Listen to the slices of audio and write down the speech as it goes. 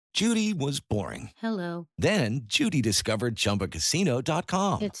Judy was boring. Hello. Then Judy discovered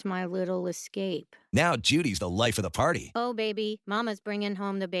ChumbaCasino.com. It's my little escape. Now Judy's the life of the party. Oh, baby, mama's bringing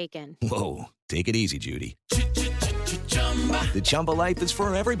home the bacon. Whoa, take it easy, Judy. The Chumba life is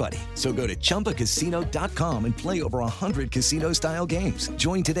for everybody. So go to ChumbaCasino.com and play over 100 casino-style games.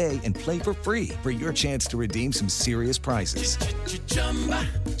 Join today and play for free for your chance to redeem some serious prizes.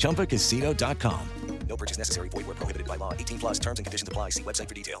 ChumbaCasino.com. No purchase necessary. Void where prohibited by law. 18 plus terms and conditions apply. See website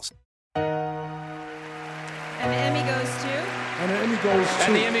for details. And the Emmy goes to? And the Emmy goes to?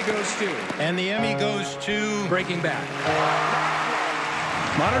 And the Emmy goes to? And the Emmy goes to? Breaking Bad.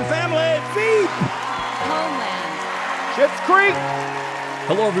 Modern Family. Veep. Homeland. Schitt's Creek.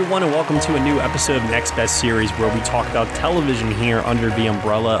 Hello, everyone, and welcome to a new episode of Next Best Series, where we talk about television here under the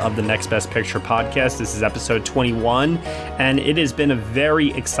umbrella of the Next Best Picture podcast. This is episode 21, and it has been a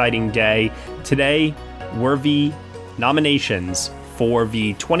very exciting day. Today were the nominations for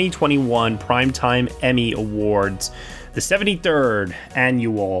the 2021 Primetime Emmy Awards, the 73rd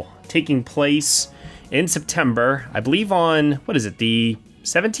annual, taking place in September, I believe on, what is it, the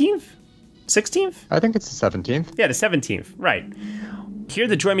 17th? 16th? I think it's the 17th. Yeah, the 17th, right. Here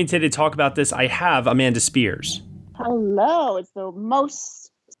to join me today to talk about this, I have Amanda Spears. Hello, it's the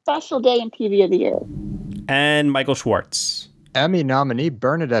most special day in TV of the year. And Michael Schwartz. Emmy nominee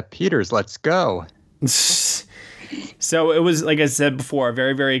Bernadette Peters, let's go. So it was, like I said before, a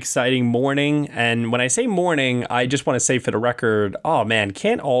very, very exciting morning. And when I say morning, I just want to say for the record, oh man,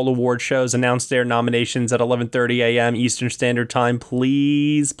 can't all award shows announce their nominations at 11:30 a.m. Eastern Standard Time?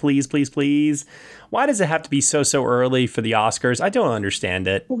 Please, please, please, please. Why does it have to be so early for the Oscars? I don't understand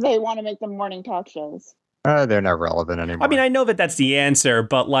it. They want to make them morning talk shows. They're not relevant anymore. I mean, I know that that's the answer,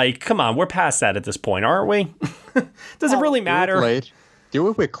 but like, come on, we're past that at this point, aren't we? Does it really matter? Do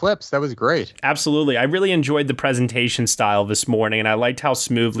it with clips. That was great. Absolutely. I really enjoyed the presentation style this morning, and I liked how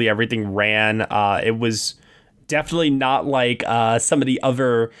smoothly everything ran. It was definitely not like some of the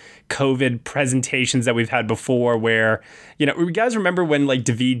other COVID presentations that we've had before where, you know, you guys remember when like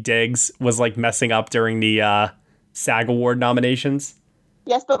Daveed Diggs was like messing up during the SAG Award nominations?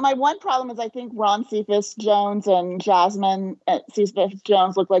 Yes, but my one problem is I think Ron Cephas Jones and Jasmine Cephas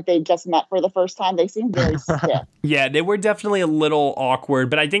Jones look like they just met for the first time. They seem very stiff. Yeah, they were definitely a little awkward,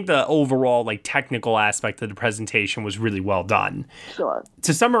 but I think the overall like technical aspect of the presentation was really well done. Sure.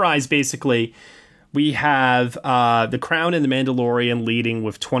 To summarize, basically, we have The Crown and The Mandalorian leading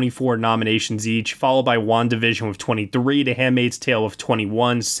with 24 nominations each, followed by WandaVision with 23, The Handmaid's Tale with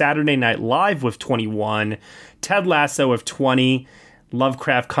 21, Saturday Night Live with 21, Ted Lasso with 20,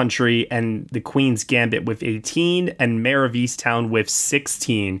 Lovecraft Country and The Queen's Gambit with 18, and Mare of Easttown with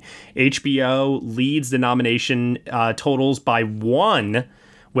 16. HBO leads the nomination totals by 1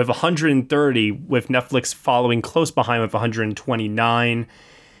 with 130, with Netflix following close behind with 129.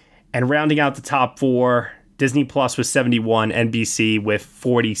 And rounding out the top 4, Disney Plus with 71, NBC with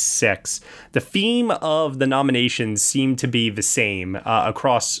 46. The theme of the nominations seemed to be the same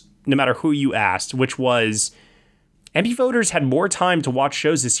across no matter who you asked, which was Emmy voters had more time to watch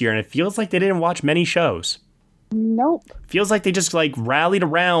shows this year, and it feels like they didn't watch many shows. Nope. Feels like they just like rallied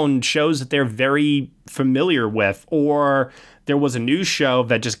around shows that they're very familiar with, or there was a new show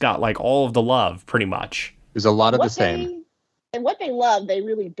that just got like all of the love, pretty much. There's a lot of the same. And what they love, they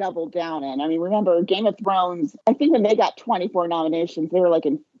really doubled down in. I mean, remember Game of Thrones, I think when they got 24 nominations, they were like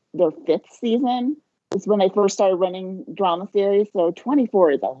in their 5th season. It's when they first started running drama series. So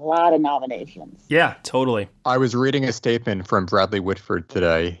 24 is a lot of nominations. Yeah, totally. I was reading a statement from Bradley Whitford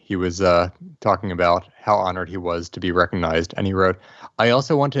today. He was talking about how honored he was to be recognized. And he wrote, "I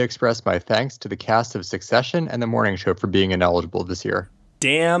also want to express my thanks to the cast of Succession and The Morning Show for being ineligible this year."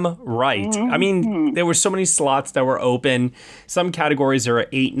 Damn right. I mean, there were so many slots that were open. Some categories there are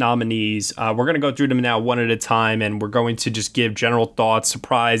 8 nominees. We're going to go through them now one at a time, and we're going to just give general thoughts,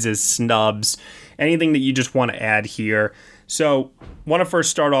 surprises, snubs, anything that you just want to add here. So, want to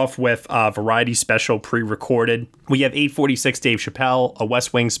first start off with a variety special pre-recorded. We have 846 Dave Chappelle, a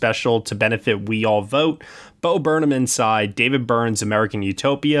West Wing special to benefit We All Vote, Bo Burnham Inside, David Byrne's American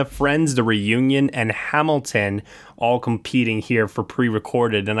Utopia, Friends, The Reunion, and Hamilton all competing here for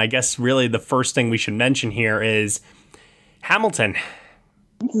pre-recorded. And I guess really the first thing we should mention here is Hamilton.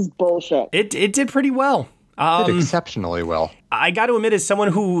 This is bullshit. It did pretty well. It did exceptionally well. I got to admit, as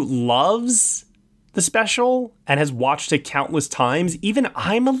someone who loves the special and has watched it countless times, even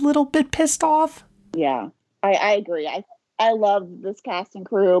I'm a little bit pissed off. Yeah, I agree. I love this cast and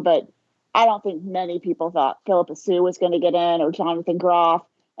crew, but I don't think many people thought Philippa Sue was going to get in or Jonathan Groff.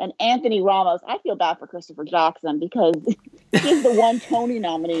 And Anthony Ramos, I feel bad for Christopher Jackson because he's the one Tony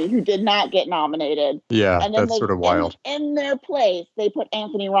nominee who did not get nominated. Yeah, and then that's sort of wild. In their place, they put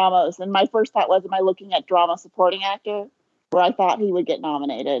Anthony Ramos. And my first thought was, am I looking at drama supporting actor? Where I thought he would get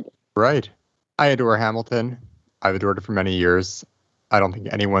nominated. Right. I adore Hamilton. I've adored it for many years. I don't think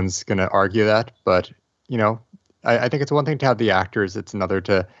anyone's going to argue that. But, I think it's one thing to have the actors. It's another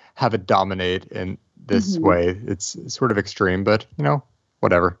to have it dominate in this way. It's sort of extreme, but,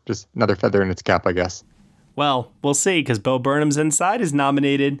 whatever. Just another feather in its cap, I guess. Well, we'll see, because Bo Burnham's Inside is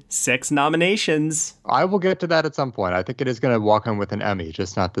nominated. 6 nominations. I will get to that at some point. I think it is going to walk on with an Emmy,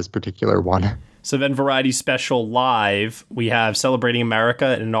 just not this particular one. So then Variety Special Live, we have Celebrating America,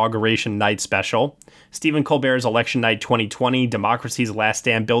 an Inauguration Night Special. Stephen Colbert's Election Night 2020, Democracy's Last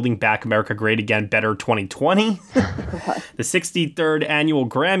Stand, Building Back America Great Again, Better 2020. The 63rd Annual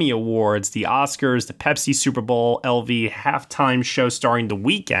Grammy Awards, the Oscars, the Pepsi Super Bowl, LV halftime show starring The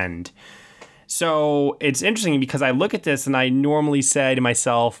Weeknd. So it's interesting because I look at this and I normally say to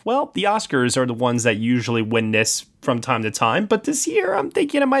myself, well, the Oscars are the ones that usually win this from time to time. But this year, I'm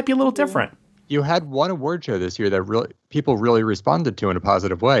thinking it might be a little different. You had one award show this year that people really responded to in a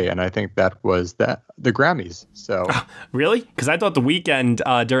positive way, and I think that was the Grammys. So really? Because I thought The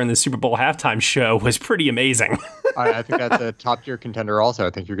Weeknd during the Super Bowl halftime show was pretty amazing. I think that's a top tier contender. Also, I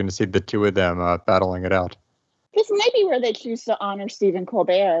think you're going to see the two of them battling it out. This may be where they choose to honor Stephen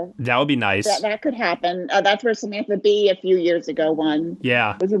Colbert. That would be nice. That could happen. That's where Samantha Bee a few years ago won.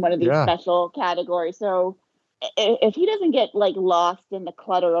 Yeah, was in one of these special categories. So if he doesn't get lost in the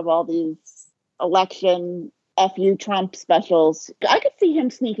clutter of all these election FU Trump specials, I could see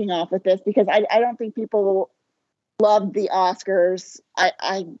him sneaking off with this because I don't think people love the Oscars.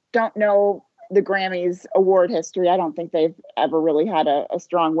 I don't know the Grammys award history. I don't think they've ever really had a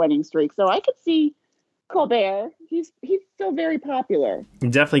strong winning streak. So I could see Colbert. He's still very popular.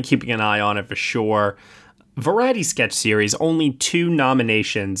 Definitely keeping an eye on it for sure. Variety sketch series, only 2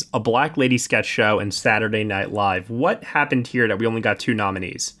 nominations, A Black Lady Sketch Show and Saturday Night Live. What happened here that we only got 2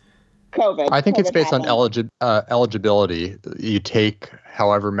 nominees? COVID. I think it's based happened. on eligibility. You take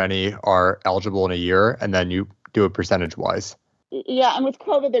however many are eligible in a year, and then you do it percentage-wise. Yeah, and with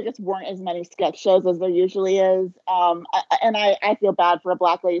COVID, there just weren't as many sketch shows as there usually is. And I feel bad for A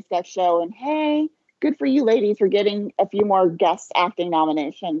Black Lady Sketch Show. And hey, good for you ladies for getting a few more guest acting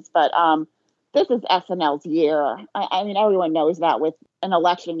nominations. But this is SNL's year. I mean, everyone knows that with an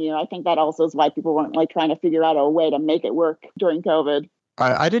election year. I think that also is why people weren't trying to figure out a way to make it work during COVID.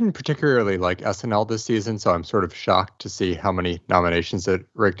 I didn't particularly like SNL this season, so I'm sort of shocked to see how many nominations it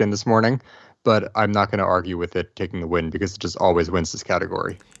raked in this morning. But I'm not going to argue with it taking the win because it just always wins this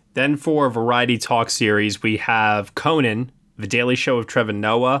category. Then for Variety Talk series, we have Conan, The Daily Show of Trevor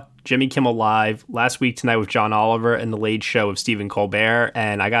Noah, Jimmy Kimmel Live, Last Week Tonight with John Oliver, and The Late Show of Stephen Colbert.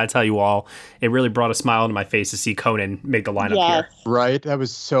 And I got to tell you all, it really brought a smile to my face to see Conan make the lineup here. Right. That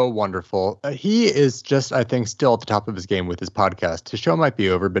was so wonderful. He is just, I think, still at the top of his game with his podcast. His show might be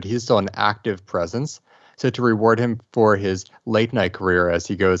over, but he's still an active presence. So to reward him for his late night career as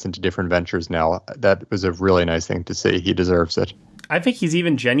he goes into different ventures now, that was a really nice thing to see. He deserves it. I think he's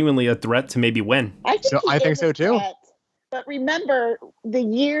even genuinely a threat to maybe win. I think so too. But remember, the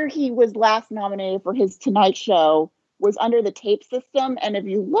year he was last nominated for his Tonight Show was under the tape system. And if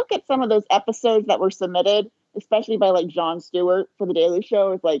you look at some of those episodes that were submitted, especially by Jon Stewart for The Daily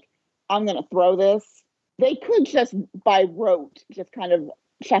Show, it's I'm going to throw this. They could just by rote just kind of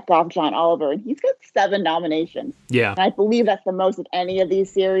check off John Oliver, and he's got 7 nominations. Yeah. And I believe that's the most of any of these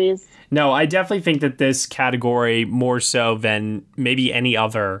series. No, I definitely think that this category, more so than maybe any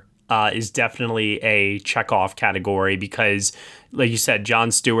other, is definitely a check-off category because, like you said,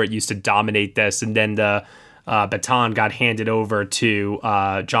 Jon Stewart used to dominate this, and then the baton got handed over to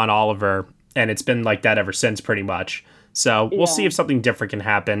John Oliver, and it's been like that ever since, pretty much. So we'll see if something different can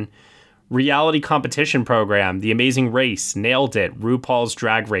happen. Reality competition program, The Amazing Race, Nailed It, RuPaul's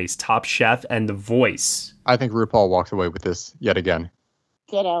Drag Race, Top Chef, and The Voice. I think RuPaul walks away with this yet again.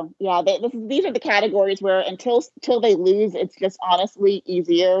 Ditto. Yeah, these are the categories where until they lose, it's just honestly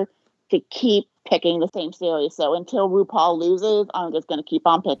easier to keep picking the same series. So until RuPaul loses, I'm just going to keep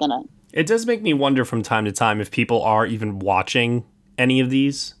on picking it. It does make me wonder from time to time if people are even watching any of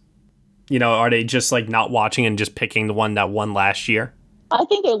these. Are they just not watching and just picking the one that won last year? I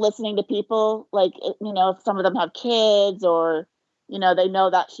think they're listening to people, if some of them have kids or, they know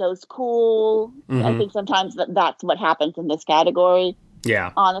that show's cool. Mm-hmm. I think sometimes that's what happens in this category.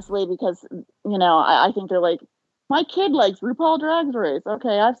 Yeah. Honestly, because, I think they're my kid likes RuPaul Drag Race.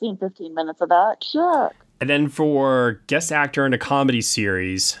 Okay, I've seen 15 minutes of that. Sure. And then for guest actor in a comedy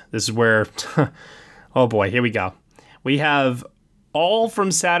series, this is where, oh boy, here we go. We have All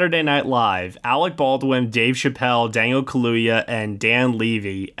from Saturday Night Live. Alec Baldwin, Dave Chappelle, Daniel Kaluuya, and Dan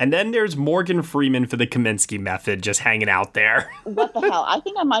Levy. And then there's Morgan Freeman for the Kaminsky Method just hanging out there. What the hell? I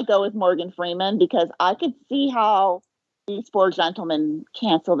think I might go with Morgan Freeman because I could see how these four gentlemen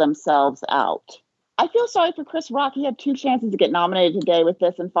cancel themselves out. I feel sorry for Chris Rock. He had 2 chances to get nominated today with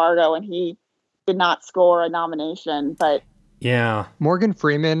this and Fargo, and he did not score a nomination. But yeah, Morgan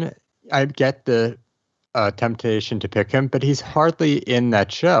Freeman, I get the temptation to pick him, but he's hardly in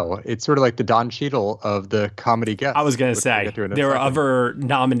that show. It's sort of like the Don Cheadle of the comedy guests. I was going to say, there are other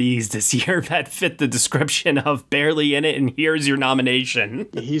nominees this year that fit the description of barely in it, and here's your nomination.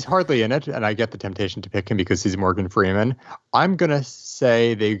 He's hardly in it, and I get the temptation to pick him because he's Morgan Freeman. I'm going to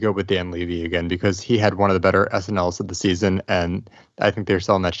say they go with Dan Levy again because he had one of the better SNLs of the season, and I think they're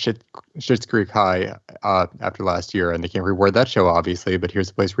selling that Schitt's Creek high after last year, and they can't reward that show, obviously, but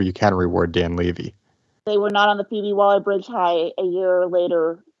here's a place where you can reward Dan Levy. They were not on the Phoebe Waller-Bridge high a year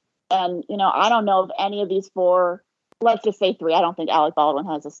later. And, I don't know if any of these 4, let's just say 3. I don't think Alec Baldwin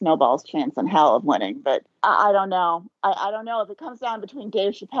has a snowball's chance in hell of winning, but I don't know. I don't know if it comes down between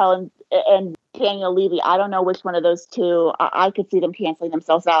Dave Chappelle and Daniel Levy. I don't know which one of those 2. I could see them canceling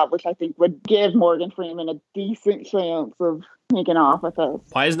themselves out, which I think would give Morgan Freeman a decent chance of sneaking off with us.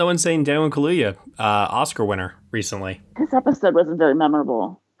 Why is no one saying Daniel Kaluuya, Oscar winner recently? This episode wasn't very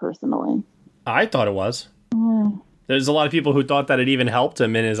memorable, personally. I thought it was. There's a lot of people who thought that it even helped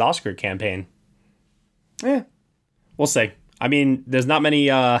him in his Oscar campaign. We'll see. I mean, there's not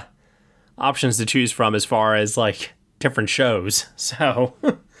many options to choose from as far as like different shows. So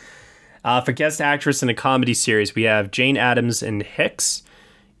for guest actress in a comedy series, we have Jane Addams and Hicks,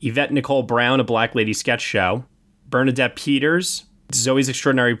 Yvette Nicole Brown, A Black Lady Sketch Show, Bernadette Peters, Zoe's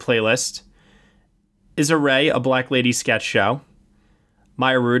Extraordinary Playlist, Issa Rae, A Black Lady Sketch Show,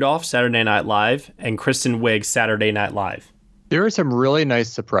 Maya Rudolph, Saturday Night Live, and Kristen Wiig, Saturday Night Live. There are some really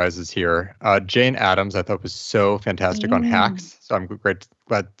nice surprises here. Jane Addams, I thought, was so fantastic on Hacks, so I'm glad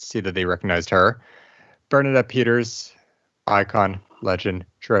to see that they recognized her. Bernadette Peters, icon, legend,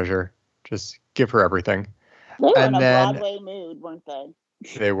 treasure. Just give her everything. They were in a Broadway mood, weren't they?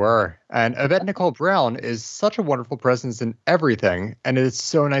 They were. And Yvette Nicole Brown is such a wonderful presence in everything. And it's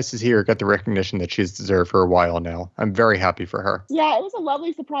so nice to see her get the recognition that she's deserved for a while now. I'm very happy for her. Yeah, it was a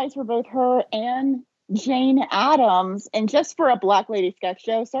lovely surprise for both her and Jane Addams. And just for a Black Lady Sketch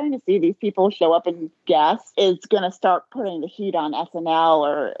Show, starting to see these people show up and guest is going to start putting the heat on SNL.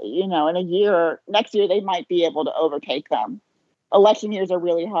 Or, in a year, next year, they might be able to overtake them. Election years are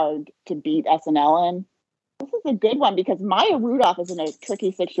really hard to beat SNL in. This is a good one because Maya Rudolph is in a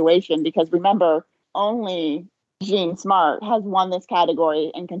tricky situation because remember, only Jean Smart has won this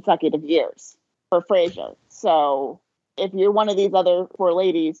category in consecutive years for Frasier. So if you're one of these other 4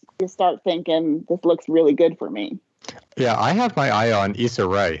 ladies, you start thinking this looks really good for me. Yeah, I have my eye on Issa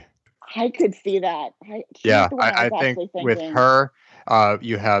Rae. I could see that. I think with her,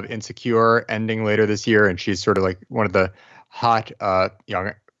 you have Insecure ending later this year, and she's sort of like one of the hot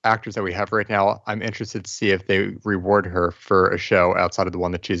young actors that we have right now. I'm interested to see if they reward her for a show outside of the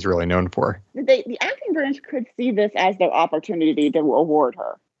one that she's really known for. The acting branch could see this as their opportunity to award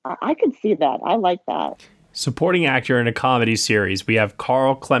her. I could see that. I like that. Supporting actor in a comedy series, we have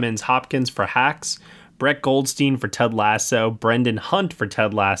Carl Clemens Hopkins for Hacks, Brett Goldstein for Ted Lasso, Brendan Hunt for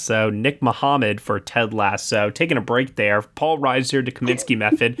Ted Lasso, Nick Mohammed for Ted Lasso. Taking a break there. Paul Reiser to Kaminsky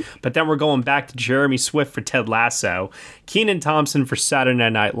Method, but then we're going back to Jeremy Swift for Ted Lasso, Kenan Thompson for Saturday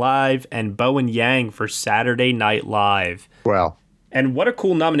Night Live, and Bowen Yang for Saturday Night Live. Wow. And what a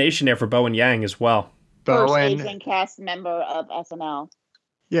cool nomination there for Bowen Yang as well. First Asian cast member of SNL.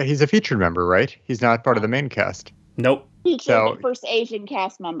 Yeah, he's a featured member, right? He's not part of the main cast. Nope. First Asian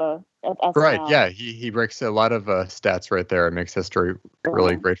cast member of SNL. Right, yeah. He breaks a lot of stats right there. It makes history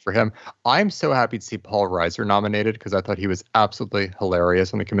really great for him. I'm so happy to see Paul Reiser nominated because I thought he was absolutely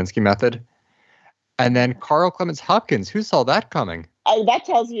hilarious on the Kaminsky Method. And then Carl Clemens Hopkins, who saw that coming? That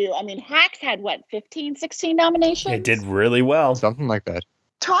tells you, Hacks had, 15, 16 nominations? It did really well. Something like that.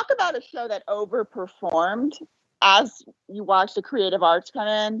 Talk about a show that overperformed as you watch the creative arts come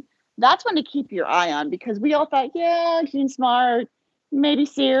in. That's one to keep your eye on because we all thought, Jean Smart, maybe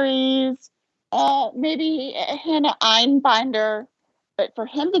series, maybe Hannah Einbinder. But for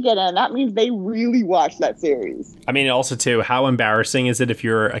him to get in, that means they really watched that series. Also, too, how embarrassing is it if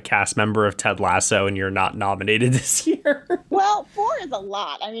you're a cast member of Ted Lasso and you're not nominated this year? Well, 4 is a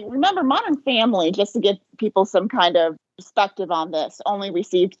lot. Remember, Modern Family, just to give people some kind of perspective on this, only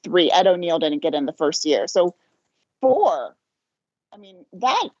received 3. Ed O'Neill didn't get in the first year. So 4.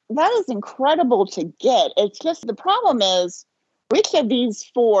 That is incredible to get. It's just the problem is which of these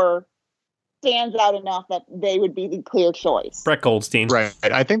 4 stands out enough that they would be the clear choice. Brett Goldstein. Right.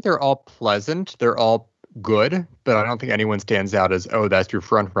 I think they're all pleasant. They're all good, but I don't think anyone stands out as, oh, that's your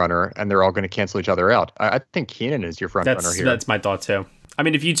front runner, and they're all going to cancel each other out. I think Keenan is your front runner here. That's my thought too. I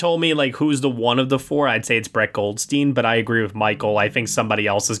mean, if you told me like who's the one of the four, I'd say it's Brett Goldstein, but I agree with Michael. I think somebody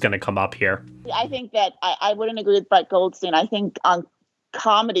else is going to come up here. I think that I wouldn't agree with Brett Goldstein. I think on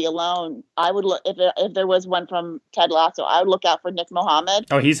comedy alone, I would look if there was one from Ted Lasso, I would look out for Nick Mohammed.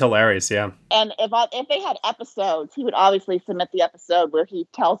 Oh, he's hilarious, yeah. And if they had episodes, he would obviously submit the episode where he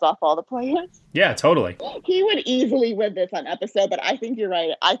tells off all the players. Yeah, totally. He would easily win this on episode, but I think you're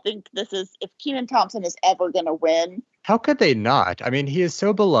right. I think this is, if Kenan Thompson is ever going to win. How could they not? I mean, he is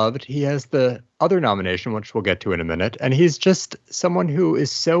so beloved. He has the other nomination, which we'll get to in a minute, and he's just someone who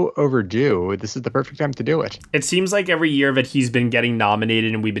is so overdue. This is the perfect time to do it. It seems like every year that he's been getting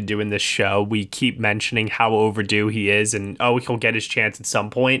nominated and we've been doing this show, we keep mentioning how overdue he is and, oh, he'll get his chance at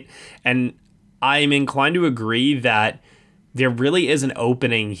some point. And I'm inclined to agree that there really is an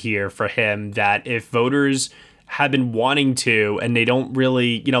opening here for him, that if voters have been wanting to, and they don't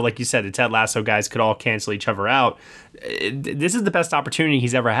really, like you said, the Ted Lasso guys could all cancel each other out. This is the best opportunity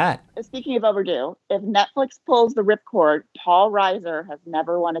he's ever had. Speaking of overdue, if Netflix pulls the ripcord, Paul Reiser has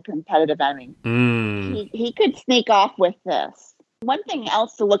never won a competitive Emmy. He could sneak off with this. One thing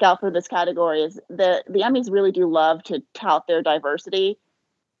else to look out for this category is the Emmys really do love to tout their diversity,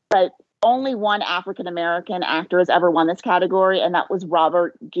 but only one African-American actor has ever won this category, and that was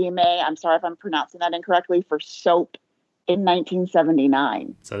Robert Guimay. I'm sorry if I'm pronouncing that incorrectly, for Soap in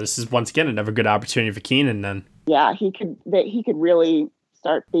 1979. So this is, once again, another good opportunity for Kenan then. Yeah, he could really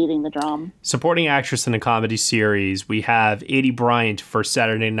start beating the drum. Supporting actress in a comedy series, we have Aidy Bryant for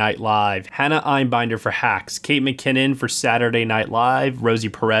Saturday Night Live, Hannah Einbinder for Hacks, Kate McKinnon for Saturday Night Live, Rosie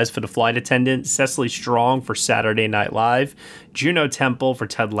Perez for The Flight Attendant, Cecily Strong for Saturday Night Live, Juno Temple for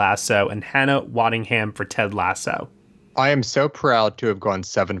Ted Lasso, and Hannah Waddingham for Ted Lasso. I am so proud to have gone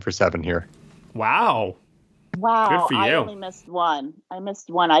 7 for 7 here. Wow. Wow, Good for you. I only missed one. I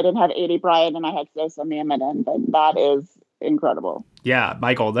didn't have Aidy Bryant, and I had Sosa Mammadan, but that is incredible. Yeah,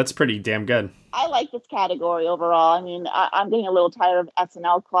 Michael, that's pretty damn good. I like this category overall. I mean, I'm getting a little tired of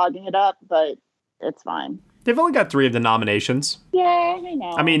SNL clogging it up, but it's fine. They've only got 3 of the nominations. Yeah, I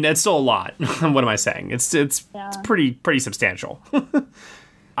know. I mean, it's still a lot. What am I saying? It's pretty substantial.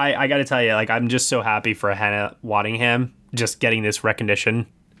 I got to tell you, like, I'm just so happy for Hannah Waddingham just getting this recognition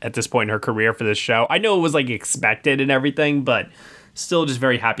at this point in her career for this show. I know it was like expected and everything, but still just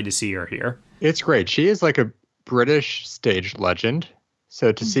very happy to see her here. It's great. She is like a British stage legend.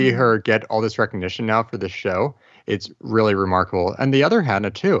 So to see her get all this recognition now for this show, it's really remarkable. And the other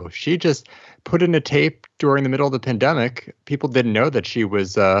Hannah, too, she just put in a tape during the middle of the pandemic. People didn't know that she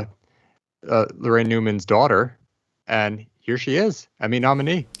was Lorraine Newman's daughter. And here she is, Emmy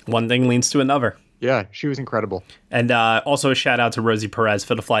nominee. One thing leads to another. Yeah, she was incredible. And also a shout out to Rosie Perez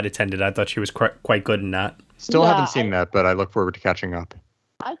for The Flight Attendant. I thought she was quite good in that. Still haven't seen that, but I look forward to catching up.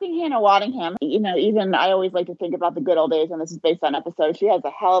 I think Hannah Waddingham, even I always like to think about the good old days, and this is based on episode. She has a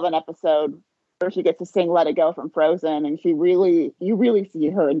hell of an episode where she gets to sing Let It Go from Frozen, and you really see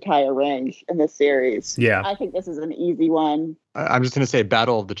her entire range in this series. Yeah. I think this is an easy one. I'm just going to say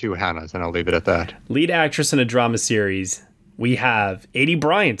battle of the two Hannahs, and I'll leave it at that. Lead actress in a drama series, we have Aidy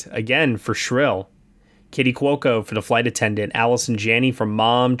Bryant, again, for Shrill, Katie Cuoco for The Flight Attendant, Allison Janney for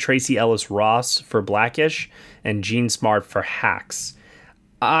Mom, Tracy Ellis Ross for Blackish, and Jean Smart for Hacks.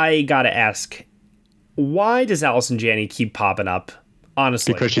 I gotta ask, why does Allison Janney keep popping up?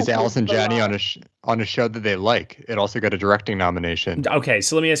 Honestly, because she's Allison Janney on a show that they like. It also got a directing nomination. Okay,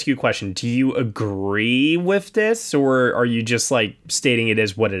 so let me ask you a question. Do you agree with this, or are you just like stating it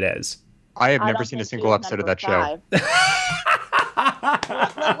is what it is? I have never seen a single episode of that show. Let's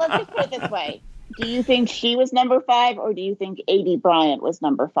just put it this way. Do you think she was number 5, or do you think Aidy Bryant was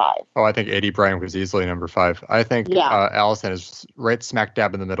number 5? Oh, I think Aidy Bryant was easily number 5. I think Allison is right smack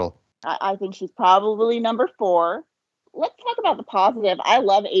dab in the middle. I think she's probably number 4. Let's talk about the positive. I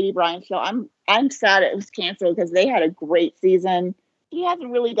love Aidy Bryant's show. I'm sad it was canceled because they had a great season. She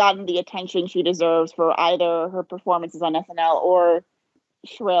hasn't really gotten the attention she deserves for either her performances on SNL or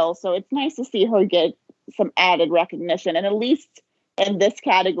Shrill. So it's nice to see her get some added recognition, and at least in this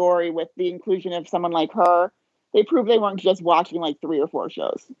category, with the inclusion of someone like her, they proved they weren't just watching like 3 or 4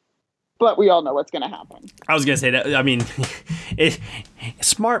 shows. But we all know what's going to happen. I was going to say that. I mean,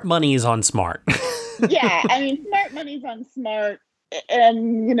 smart money is on smart. Yeah, I mean, smart money's on smart,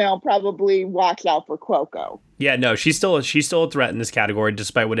 and probably watch out for Cuoco. Yeah, no, she's still a threat in this category,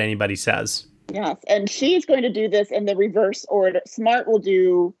 despite what anybody says. Yes, and she's going to do this in the reverse order. Smart will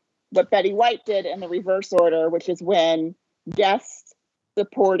do what Betty White did in the reverse order, which is when guests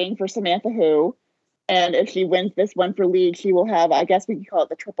supporting for Samantha Who. And if she wins this one for lead, she will have, I guess we could call it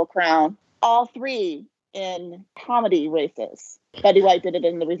the Triple Crown. All three in comedy races. Betty White did it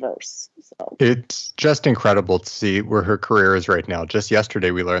in the reverse. So it's just incredible to see where her career is right now. Just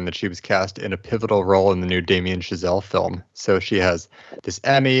yesterday, we learned that she was cast in a pivotal role in the new Damien Chazelle film. So she has this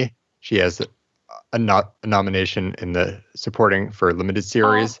Emmy. She has a nomination in the supporting for limited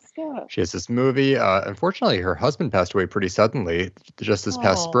series. She has this movie. Unfortunately, her husband passed away pretty suddenly just this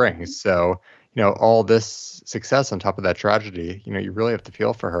past spring. So, all this success on top of that tragedy, you really have to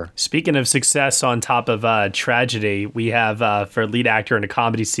feel for her. Speaking of success on top of tragedy, we have for lead actor in a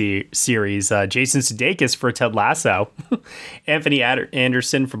comedy series, Jason Sudeikis for Ted Lasso, Anthony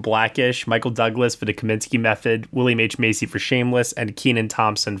Anderson for Blackish, Michael Douglas for The Kominsky Method, William H. Macy for Shameless, and Kenan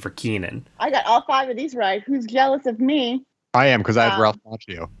Thompson for Kenan. I got all 5 of these right. Who's jealous of me? I am, because I have Ralph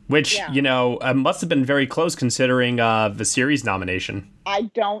Macchio. Which, must have been very close considering the series nomination. I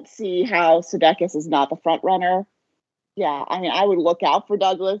don't see how Sudeikis is not the front runner. Yeah, I mean, I would look out for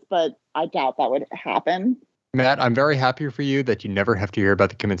Douglas, but I doubt that would happen. Matt, I'm very happy for you that you never have to hear about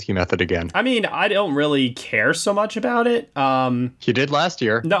the Kominsky Method again. I mean, I don't really care so much about it. You did last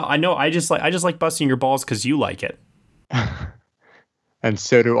year. No, I know. I just like busting your balls because you like it. And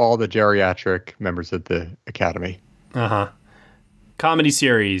so do all the geriatric members of the Academy. Uh-huh. Comedy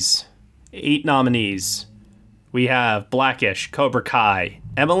series, 8 nominees. We have Blackish, Cobra Kai,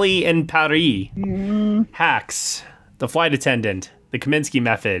 Emily in Paris, Hacks, The Flight Attendant, The Kominsky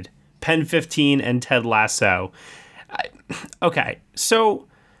Method, Pen 15, and Ted Lasso. Okay, so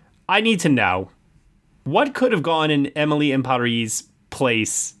I need to know, what could have gone in Emily in Paris'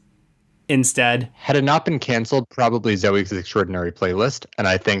 place instead? Had it not been canceled, probably Zoe's Extraordinary Playlist, and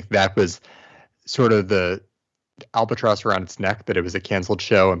I think that was sort of the albatross around its neck, that it was a canceled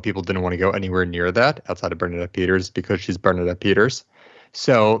show and people didn't want to go anywhere near that outside of Bernadette Peters because she's Bernadette Peters.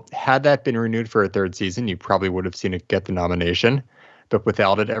 So had that been renewed for a 3rd season, you probably would have seen it get the nomination. But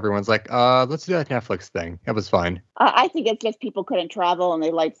without it, everyone's like, let's do that Netflix thing. That was fine. I think it's just people couldn't travel and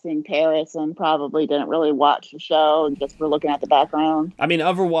they liked seeing Paris and probably didn't really watch the show and just were looking at the background. I mean,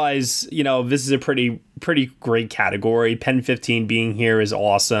 otherwise, this is a pretty great category. Pen 15 being here is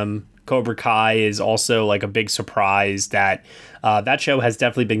awesome. Cobra Kai is also like a big surprise that that show has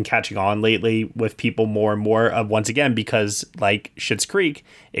definitely been catching on lately with people more and more. Once again, because like Schitt's Creek,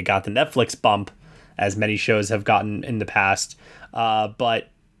 it got the Netflix bump, as many shows have gotten in the past.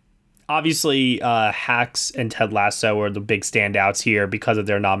 But obviously, Hacks and Ted Lasso are the big standouts here because of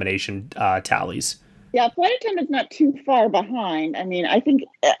their nomination tallies. Yeah, Flight Attendant's not too far behind. I mean,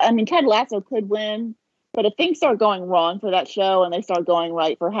 Ted Lasso could win. But if things start going wrong for that show and they start going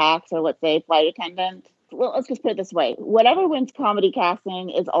right for Hacks or, let's say, Flight Attendant, well, let's just put it this way. Whatever wins comedy casting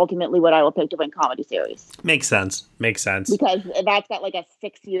is ultimately what I will pick to win comedy series. Makes sense. Because that's got like a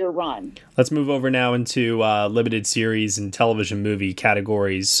 6-year run. Let's move over now into limited series and television movie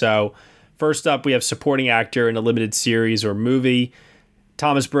categories. So first up, we have supporting actor in a limited series or movie.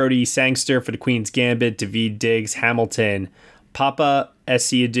 Thomas Brody Sangster for The Queen's Gambit, Daveed Diggs, Hamilton. Papa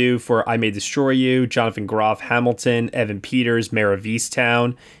Essiedu for I May Destroy You, Jonathan Groff, Hamilton, Evan Peters, Mayor of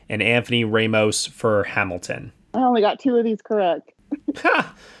Easttown, and Anthony Ramos for Hamilton. I only got 2 of these correct.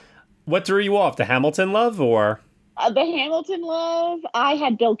 What threw you off? The Hamilton love or? The Hamilton love. I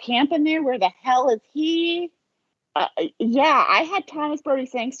had Bill Camp in there. Where the hell is he? Yeah, I had Thomas Brody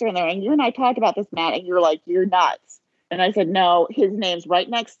Sangster in there. And you and I talked about this, Matt, and you were like, you're nuts. And I said, no, his name's right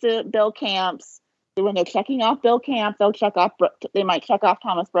next to Bill Camp's. When they're checking off Bill Camp, they might check off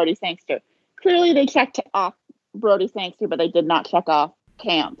Thomas Brody Sangster. Clearly, they checked off Brody Sangster, but they did not check off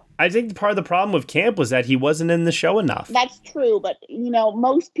Camp. I think part of the problem with Camp was that he wasn't in the show enough. That's true, but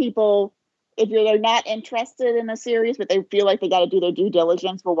most people, if they're not interested in a series, but they feel like they got to do their due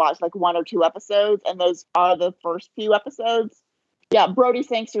diligence, will watch like 1 or 2 episodes, and those are the first few episodes. Yeah, Brody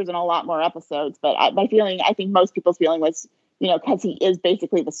Sangster's in a lot more episodes, but I think most people's feeling was, because he is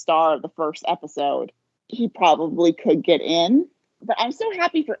basically the star of the first episode, he probably could get in. But I'm so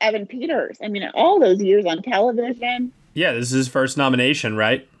happy for Evan Peters. I mean, all those years on television. Yeah, this is his first nomination,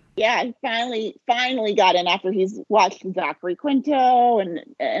 right? Yeah, he finally got in after he's watched Zachary Quinto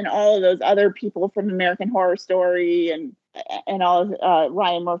and all of those other people from American Horror Story and all of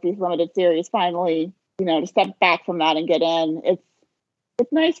Ryan Murphy's limited series. Finally, to step back from that and get in.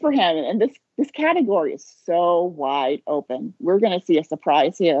 It's nice for him. And this category is so wide open. We're going to see a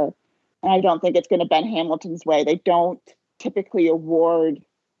surprise here. And I don't think it's going to bend Hamilton's way. They don't typically award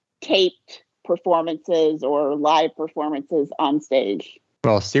taped performances or live performances on stage.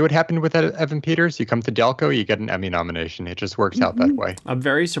 Well, see what happened with Evan Peters? You come to Delco, you get an Emmy nomination. It just works out that way. I'm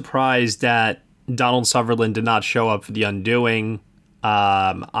very surprised that Donald Sutherland did not show up for The Undoing.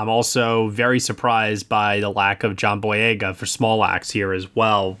 I'm also very surprised by the lack of John Boyega for Small Axe here as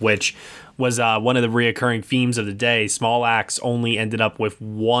well, which was one of the reoccurring themes of the day. Small Axe only ended up with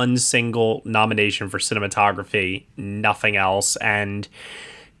one single nomination for cinematography, nothing else, and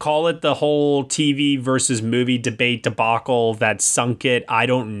call it the whole TV versus movie debate debacle that sunk it. I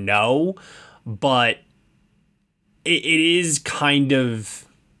don't know, but it is kind of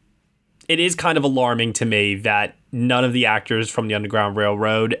alarming to me that none of the actors from the Underground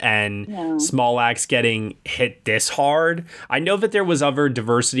Railroad and Small Axe getting hit this hard. I know that there was other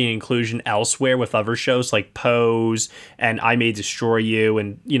diversity and inclusion elsewhere with other shows like Pose and I May Destroy You,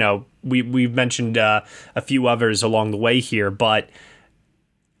 and we've mentioned a few others along the way here, but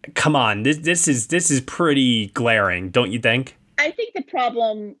come on, this is pretty glaring, don't you think? I think the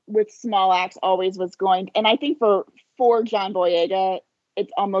problem with Small Axe always was and I think for John Boyega,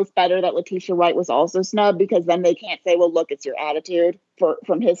 it's almost better that Letitia Wright was also snubbed, because then they can't say, well, look, it's your attitude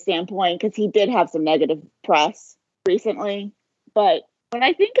from his standpoint, because he did have some negative press recently. But when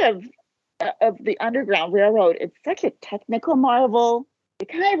I think of the Underground Railroad, it's such a technical marvel. It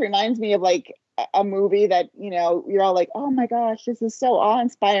kind of reminds me of like a movie that, you're all like, oh my gosh, this is so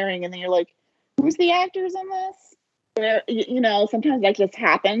awe-inspiring. And then you're like, who's the actors in this? Where, sometimes that just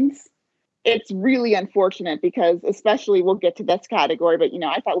happens. It's really unfortunate because, especially, we'll get to this category, but,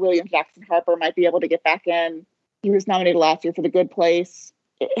 I thought William Jackson Harper might be able to get back in. He was nominated last year for The Good Place.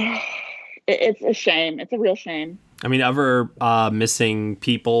 It's a shame. It's a real shame. I mean, other missing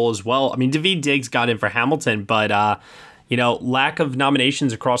people as well. I mean, Daveed Diggs got in for Hamilton, but, lack of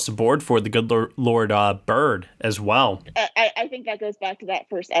nominations across the board for the Good Lord Bird as well. I think that goes back to that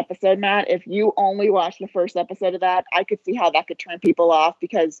first episode, Matt. If you only watched the first episode of that, I could see how that could turn people off,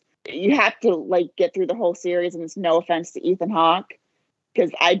 because you have to get through the whole series, and it's no offense to Ethan Hawke,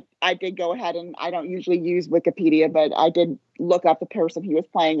 because I did go ahead, and I don't usually use Wikipedia, but I did look up the person he was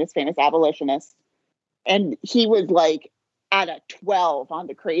playing, this famous abolitionist, and he was at a 12 on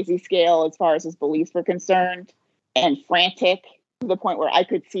the crazy scale as far as his beliefs were concerned, and frantic to the point where I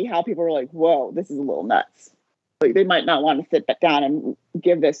could see how people were like, whoa, this is a little nuts. They might not want to sit down and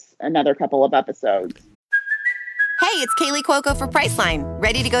give this another couple of episodes. Hey, it's Kaylee Cuoco for Priceline.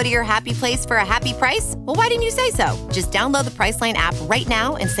 Ready to go to your happy place for a happy price? Well, why didn't you say so? Just download the Priceline app right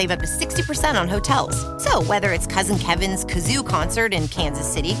now and save up to 60% on hotels. So whether it's Cousin Kevin's Kazoo Concert in Kansas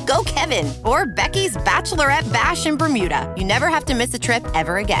City, go Kevin, or Becky's Bachelorette Bash in Bermuda, you never have to miss a trip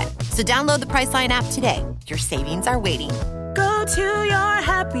ever again. So download the Priceline app today. Your savings are waiting. Go to your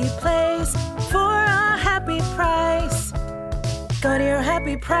happy place for a happy price. Go to your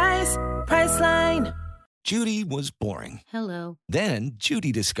happy price, Priceline. Judy was boring. Hello. Then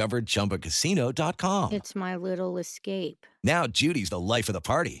Judy discovered ChumbaCasino.com. It's my little escape. Now Judy's the life of the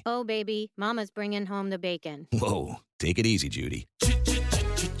party. Oh, baby, mama's bringing home the bacon. Whoa, take it easy, Judy.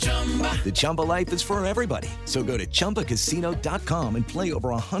 The Chumba life is for everybody. So go to ChumbaCasino.com and play over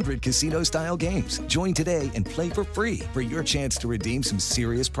 100 casino-style games. Join today and play for free for your chance to redeem some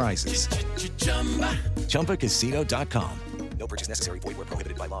serious prizes. ChumbaCasino.com. No purchase necessary. Void where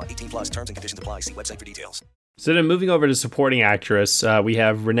prohibited by law. 18+ terms and conditions apply. See website for details. So then moving over to supporting actress, we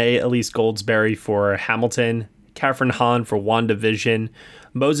have Renee Elise Goldsberry for Hamilton, Kathryn Hahn for WandaVision,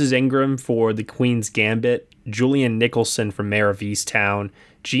 Moses Ingram for The Queen's Gambit, Julian Nicholson for Mayor of Easttown,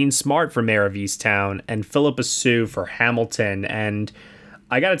 Jean Smart for Mayor of Easttown, and Philippa Sue for Hamilton. And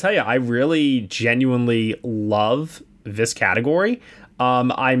I gotta tell you, I really genuinely love this category.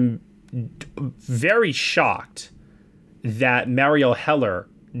 I'm very shocked that Marielle Heller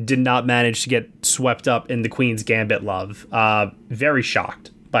did not manage to get swept up in the Queen's Gambit love. Very shocked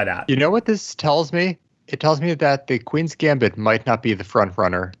by that. You know what this tells me? It tells me that the Queen's Gambit might not be the front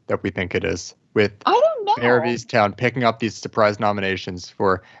runner that we think it is, with I don't know. Mayor of Easttown picking up these surprise nominations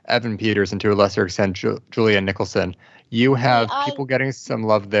for Evan Peters and to a lesser extent Julian Nicholson. You have people getting some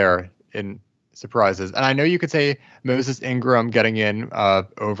love there in surprises. And I know you could say Moses Ingram getting in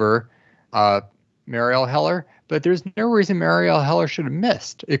over Marielle Heller, but there's no reason Marielle Heller should have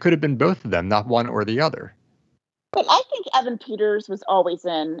missed. It could have been both of them, not one or the other. But I think Evan Peters was always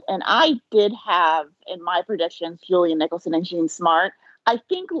in, and I did have in my predictions Julian Nicholson and Jean Smart. I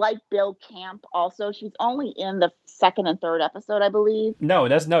think, like Bill Camp, also she's only in the second and third episode, I believe.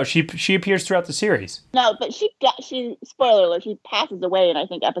 She appears throughout the series. No, but she spoiler alert, she passes away in I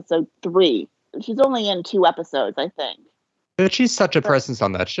think episode 3. She's only in 2 episodes, I think. But she's such a presence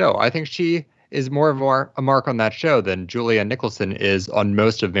on that show. I think she is more of a mark on that show than Julia Nicholson is on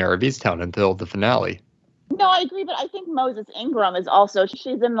most of Mayor of Easttown until the finale. No, I agree, but I think Moses Ingram is also,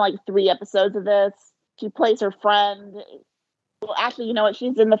 she's in 3 episodes of this. She plays her friend. Well, actually, you know what?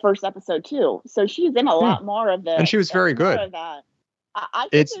 She's in the first episode too. So she's in a lot more of this. And she was very good. I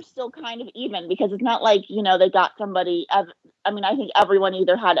think they're still kind of even because it's not like, they got somebody. I mean, I think everyone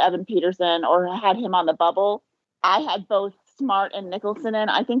either had Evan Peterson or had him on the bubble. I had both Smart and Nicholson in.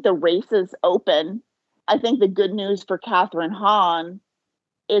 I think the race is open. I think the good news for Kathryn Hahn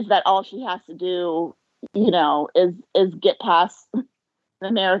is that all she has to do, is get past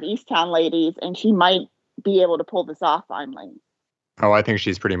the Mayor of Easttown ladies, and she might be able to pull this off finally. Oh, I think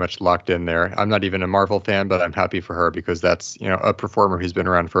she's pretty much locked in there. I'm not even a Marvel fan, but I'm happy for her because that's, a performer who's been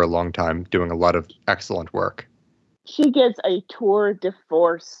around for a long time doing a lot of excellent work. She gives a tour de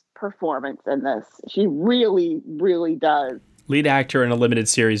force performance in this. She really, really does. Lead actor in a limited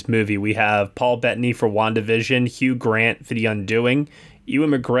series movie, we have Paul Bettany for WandaVision, Hugh Grant for The Undoing,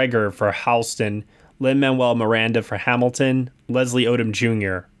 Ewan McGregor for Halston, Lin-Manuel Miranda for Hamilton, Leslie Odom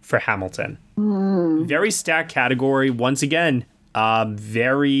Jr. for Hamilton. Very stacked category. Once again,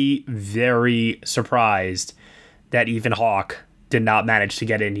 very, very surprised that Ethan Hawke did not manage to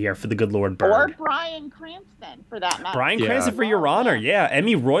get in here for The Good Lord Bird. Or Bryan Cranston, for that matter. Bryan Cranston for Your Honor. Yeah,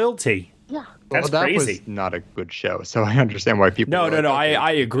 Emmy royalty. Yeah. That's that crazy. Was not a good show, so I understand why people... No,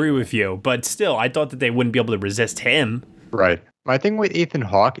 I agree with you. But still, I thought that they wouldn't be able to resist him. Right. My thing with Ethan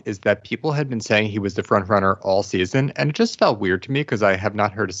Hawke is that people had been saying he was the front runner all season, and it just felt weird to me because I have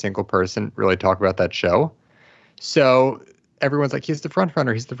not heard a single person really talk about that show. So everyone's like, he's the front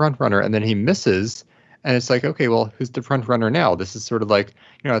runner, and then he misses, and it's like, okay, well, who's the front runner now? This is sort of like,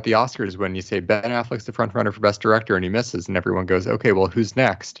 at the Oscars when you say Ben Affleck's the front runner for Best Director and he misses, and everyone goes, okay, well, who's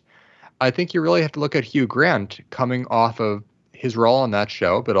next? I think you really have to look at Hugh Grant coming off of his role on that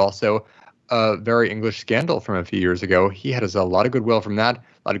show, but also a very English Scandal from a few years ago. He had a lot of goodwill from that, a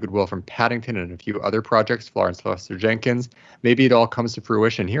lot of goodwill from Paddington and a few other projects, Florence Foster Jenkins. Maybe it all comes to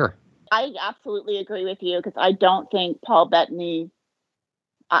fruition here. I absolutely agree with you because I don't think Paul Bettany,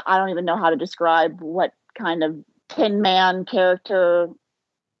 I don't even know how to describe what kind of Tin Man character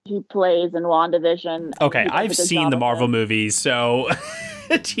he plays in WandaVision. Okay, I've seen the Marvel movies, so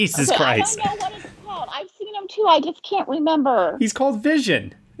Jesus Christ. I don't know what it's called. I've seen him too. I just can't remember. He's called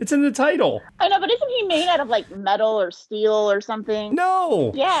Vision. It's in the title. I know, but isn't he made out of like metal or steel or something?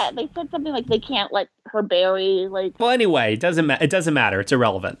 No. Yeah, they said something like they can't let her bury like. Well, anyway, it doesn't matter. It's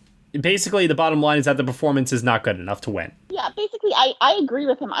irrelevant. Basically, the bottom line is that the performance is not good enough to win. Yeah, basically, I agree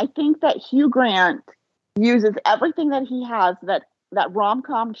with him. I think that Hugh Grant uses everything that he has, that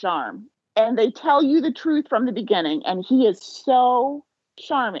rom-com charm, and they tell you the truth from the beginning, and he is so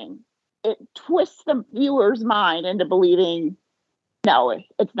charming. It twists the viewer's mind into believing, no,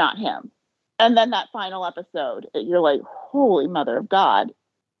 it's not him. And then that final episode, you're like, holy mother of God.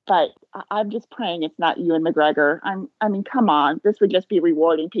 But I'm just praying it's not Ewan McGregor. I mean, come on. This would just be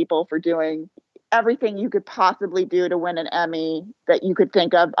rewarding people for doing everything you could possibly do to win an Emmy that you could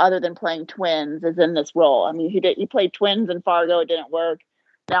think of other than playing twins is in this role. I mean, he played twins in Fargo. It didn't work.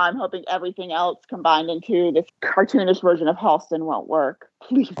 Now I'm hoping everything else combined into this cartoonish version of Halston won't work.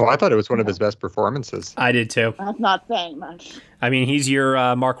 Please. Well, I thought it was one of his best performances. I did too. That's not saying much. I mean, he's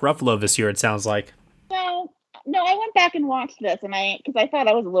your Mark Ruffalo this year, it sounds like. No, I went back and watched this, and because I thought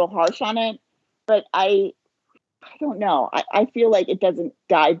I was a little harsh on it, but I don't know. I feel like it doesn't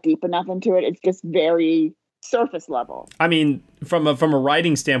dive deep enough into it. It's just very surface level. I mean, from a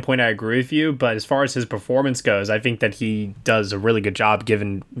writing standpoint, I agree with you, but as far as his performance goes, I think that he does a really good job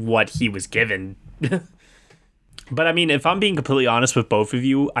given what he was given. But I mean, if I'm being completely honest with both of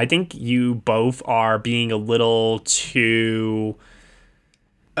you, I think you both are being a little too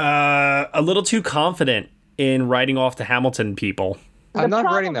confident in writing off the Hamilton people. I'm not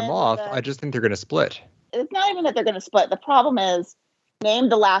writing them off. I just think they're going to split. It's not even that they're going to split. The problem is, name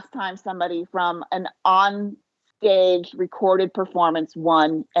the last time somebody from an on-stage recorded performance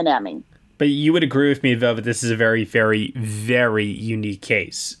won an Emmy. But you would agree with me, though, that this is a very, very, very unique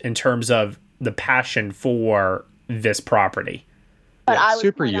case in terms of the passion for this property. But yeah,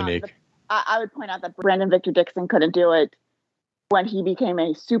 super unique. I would point out that Brandon Victor Dixon couldn't do it when he became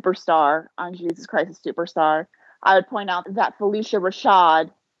a superstar on Jesus Christ Superstar. I would point out that Felicia Rashad,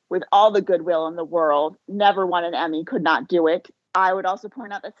 with all the goodwill in the world, never won an Emmy, could not do it. I would also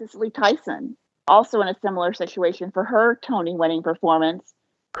point out that Cicely Tyson, also in a similar situation for her Tony-winning performance,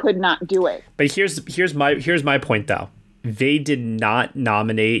 could not do it. But here's my point, though. They did not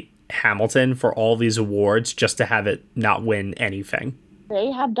nominate Hamilton for all these awards just to have it not win anything. They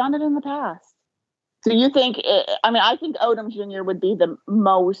have done it in the past. So you think, I think Odom Jr. would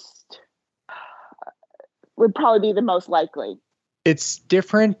probably be the most likely. It's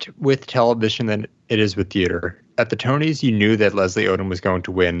different with television than it is with theater. At the Tonys, you knew that Leslie Odom was going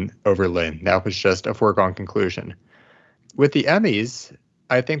to win over Lynn. That was just a foregone conclusion. With the Emmys,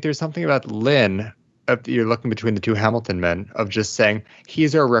 I think there's something about Lynn if you're looking between the two Hamilton men, of just saying,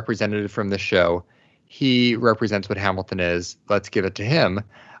 he's our representative from the show. He represents what Hamilton is. Let's give it to him.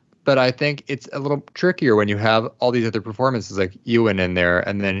 But I think it's a little trickier when you have all these other performances like Ewan in there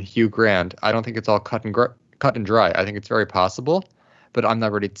and then Hugh Grant. I don't think it's all cut and dry. I think it's very possible, but I'm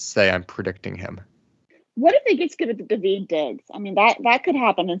not ready to say I'm predicting him. What if they just give it to Daveed Diggs? I mean, that could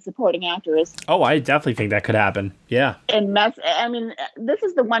happen in supporting actors. Oh, I definitely think that could happen. Yeah. And this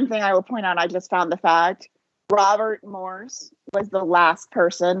is the one thing I will point out. I just found the fact. Robert Morse was the last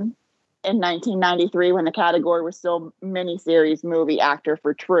person in 1993 when the category was still miniseries movie actor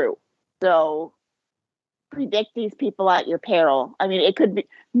for True. So predict these people at your peril. I mean, it could be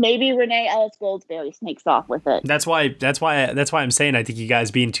maybe Renee Ellis Goldsberry sneaks off with it. That's why I'm saying I think you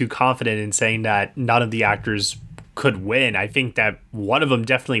guys being too confident in saying that none of the actors could win. I think that one of them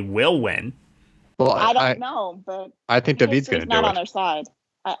definitely will win. Well, I don't know, but I think David's going to do it. Not on their side.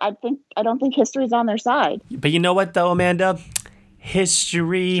 I don't think history's on their side. But you know what, though, Amanda?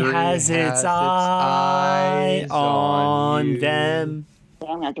 History has its eye on them. I'm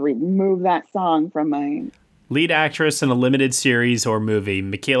going to have to remove that song from my... Lead actress in a limited series or movie: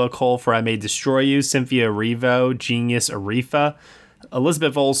 Michaela Cole for I May Destroy You, Cynthia Erivo, Genius Arifa,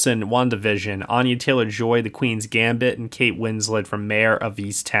 Elizabeth Olsen, WandaVision, Anya Taylor-Joy, The Queen's Gambit, and Kate Winslet from Mayor of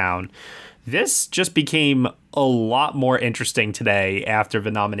Easttown. This just became a lot more interesting today after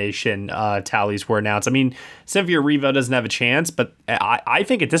the nomination tallies were announced. I mean, Cynthia Erivo doesn't have a chance, but I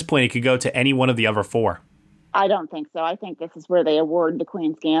think at this point it could go to any one of the other four. I don't think so. I think this is where they award The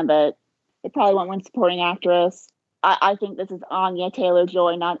Queen's Gambit. It probably won't win supporting actress. I think this is Anya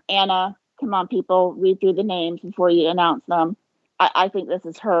Taylor-Joy, not Anna. Come on, people, read through the names before you announce them. I think this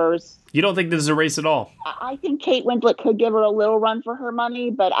is hers. You don't think this is a race at all? I think Kate Winslet could give her a little run for her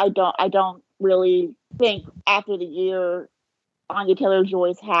money, but I don't really think after the year Anya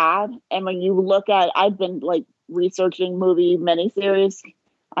Taylor-Joy's had. And when you look at, I've been like researching movie miniseries.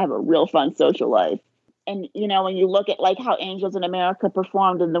 I have a real fun social life. And, you know, when you look at like how Angels in America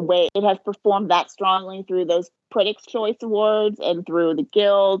performed and the way it has performed that strongly through those Critics' Choice Awards and through the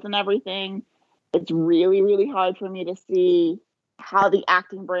guilds and everything, it's really, really hard for me to see how the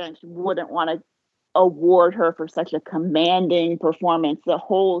acting branch wouldn't want to award her for such a commanding performance. The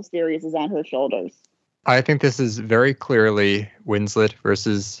whole series is on her shoulders. I think this is very clearly Winslet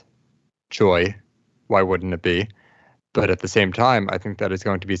versus Joy. Why wouldn't it be? But at the same time, I think that is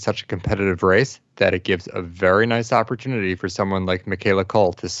going to be such a competitive race that it gives a very nice opportunity for someone like Michaela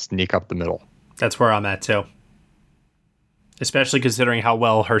Cole to sneak up the middle. That's where I'm at, too. Especially considering how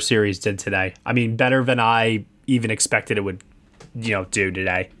well her series did today. I mean, better than I even expected it would, do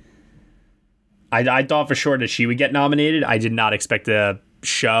today. I thought for sure that she would get nominated. I did not expect the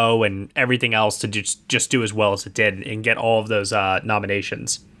show and everything else to just do as well as it did and get all of those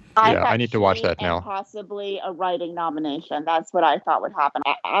nominations. I need to watch that now. Possibly a writing nomination. That's what I thought would happen.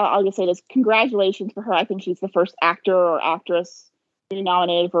 I'll just say this. Congratulations for her. I think she's the first actor or actress to be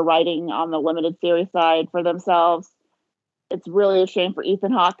nominated for writing on the limited series side for themselves. It's really a shame for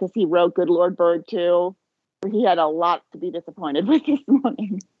Ethan Hawke because he wrote Good Lord Bird too. He had a lot to be disappointed with this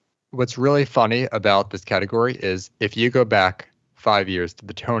morning. What's really funny about this category is if you go back 5 years to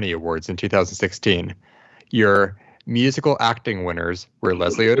the Tony Awards in 2016, your musical acting winners were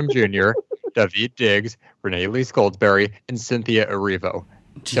Leslie Odom Jr., Daveed Diggs, Renee Elise Goldsberry, and Cynthia Erivo.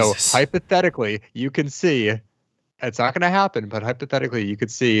 Jesus. So hypothetically, you can see, it's not going to happen, but hypothetically, you could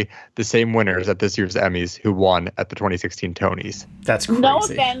see the same winners at this year's Emmys who won at the 2016 Tonys. That's crazy. No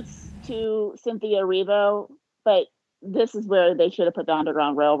offense to Cynthia Erivo, but this is where they should have put the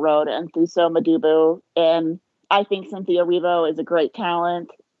Underground Railroad and Thuso Madubu. And I think Cynthia Erivo is a great talent.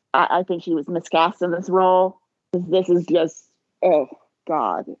 I think she was miscast in this role. This is just, oh,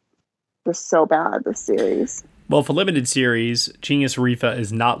 God. Just so bad, this series. Well, for limited series, Genius Arifa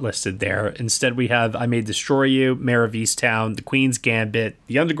is not listed there. Instead, we have I May Destroy You, Mayor of Easttown, The Queen's Gambit,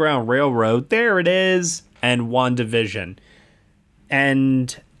 The Underground Railroad, there it is, and WandaVision.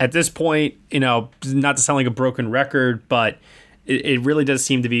 And at this point, not to sound like a broken record, but it really does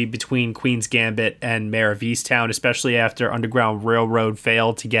seem to be between Queen's Gambit and Mayor of Easttown, especially after Underground Railroad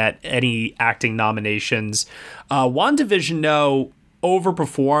failed to get any acting nominations. WandaVision, though,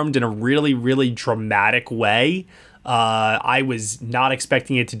 overperformed in a really, really dramatic way. I was not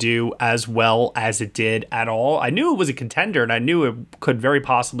expecting it to do as well as it did at all. I knew it was a contender, and I knew it could very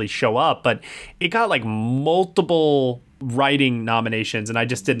possibly show up, but it got like multiple writing nominations, and I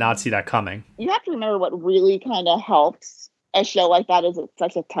just did not see that coming. You have to remember what really kind of helps a show like that is it's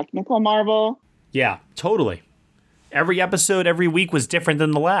such a technical marvel. Yeah, totally. Every episode, every week was different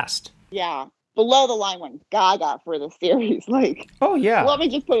than the last. Yeah. below the line went gaga for the series. Like, oh yeah. Let me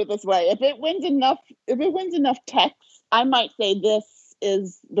just put it this way: if it wins enough texts, I might say this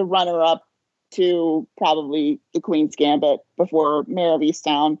is the runner-up to probably The Queen's Gambit before Mare of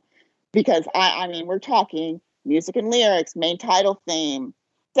Easttown, because I mean, we're talking music and lyrics, main title theme,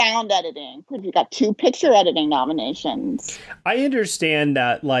 sound editing. We got 2 picture editing nominations. I understand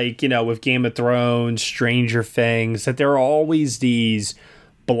that, like, you know, with Game of Thrones, Stranger Things, that there are always these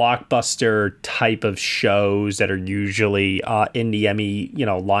blockbuster type of shows that are usually in the Emmy, you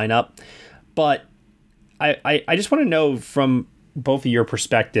know, lineup. But I just want to know from both of your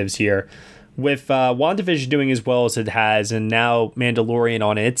perspectives here, with WandaVision doing as well as it has, and now Mandalorian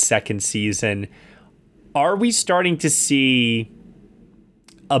on its 2nd season, are we starting to see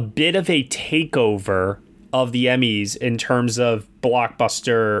a bit of a takeover of the Emmys in terms of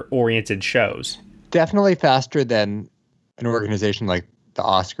blockbuster-oriented shows? Definitely faster than an organization like the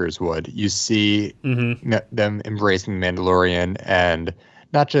Oscars would. You see them embracing The Mandalorian, and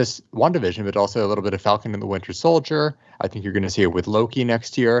not just WandaVision, but also a little bit of Falcon and the Winter Soldier. I think you're going to see it with Loki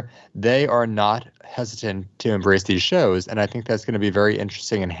next year. They are not hesitant to embrace these shows, and I think that's going to be very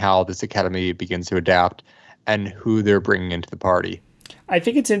interesting in how this Academy begins to adapt and who they're bringing into the party. I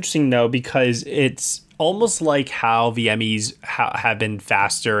think it's interesting, though, because it's almost like how the Emmys have been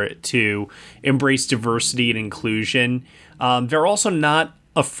faster to embrace diversity and inclusion. They're also not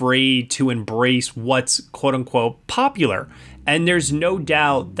afraid to embrace what's quote unquote popular. And there's no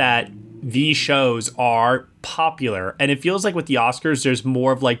doubt that these shows are popular. And it feels like with the Oscars, there's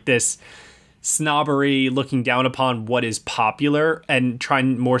more of like this snobbery looking down upon what is popular and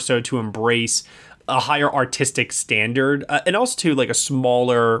trying more so to embrace a higher artistic standard, and also to like a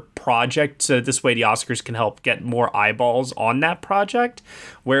smaller project, so this way the Oscars can help get more eyeballs on that project.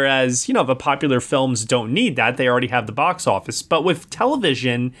 Whereas, you know, the popular films don't need that. They already have the box office. But with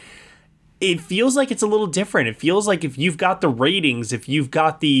television, it feels like it's a little different. It feels like if you've got the ratings, if you've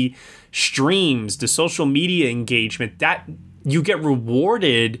got the streams, the social media engagement, that you get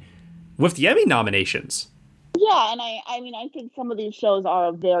rewarded with the Emmy nominations. Yeah, and I mean, I think some of these shows are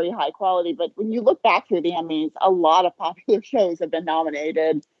of very high quality, but when you look back through the Emmys, a lot of popular shows have been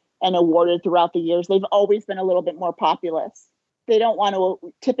nominated and awarded throughout the years. They've always been a little bit more populist. They don't want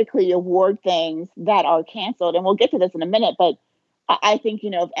to typically award things that are canceled, and we'll get to this in a minute, but I think, you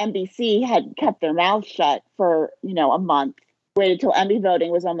know, if NBC had kept their mouth shut for, you know, a month, waited till Emmy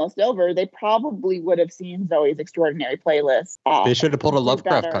voting was almost over, they probably would have seen Zoe's Extraordinary Playlist. They should have pulled a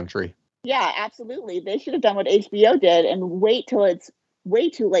Lovecraft Country. Yeah, absolutely. They should have done what HBO did and wait till it's way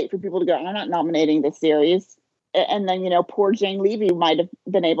too late for people to go, I'm not nominating this series. And then, you know, poor Jane Levy might have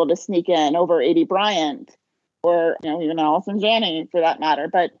been able to sneak in over Aidy Bryant, or, you know, even Allison Janney for that matter.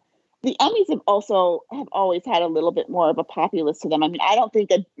 But the Emmys have always had a little bit more of a populace to them. I mean, I don't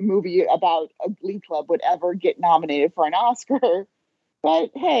think a movie about a Glee Club would ever get nominated for an Oscar. But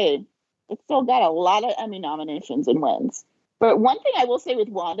hey, it's still got a lot of Emmy nominations and wins. But one thing I will say with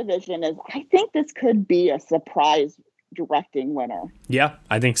WandaVision is I think this could be a surprise directing winner. Yeah,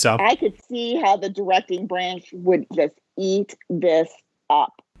 I think so. I could see how the directing branch would just eat this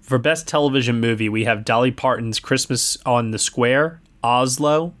up. For Best Television Movie, we have Dolly Parton's Christmas on the Square,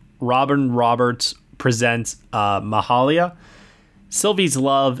 Oslo, Robin Roberts Presents Mahalia, Sylvie's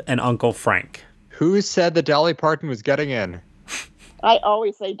Love, and Uncle Frank. Who said that Dolly Parton was getting in? I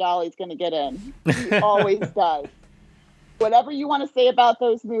always say Dolly's going to get in. He always does. Whatever you want to say about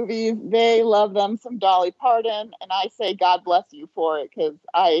those movies, they love them some Dolly Parton, and I say God bless you for it, because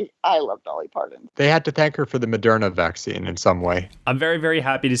I love Dolly Parton. They had to thank her for the Moderna vaccine in some way. I'm very, very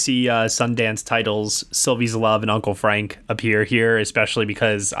happy to see Sundance titles Sylvie's Love and Uncle Frank appear here, especially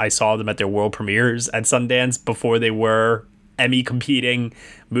because I saw them at their world premieres at Sundance before they were Emmy competing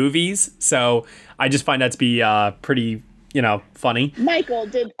movies. So I just find that to be pretty, you know, funny. Michael,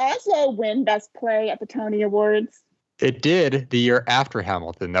 did Oslo win Best Play at the Tony Awards? It did the year after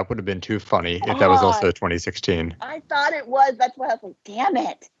Hamilton. That would have been too funny if that was also 2016. I thought it was. That's why I was like, damn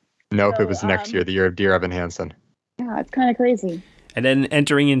it. Nope, so, it was next year, the year of Dear Evan Hansen. Yeah, it's kind of crazy. And then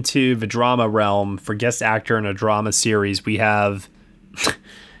entering into the drama realm for Guest Actor in a Drama Series, we have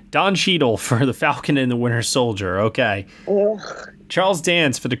Don Cheadle for The Falcon and the Winter Soldier. Okay. Ugh. Charles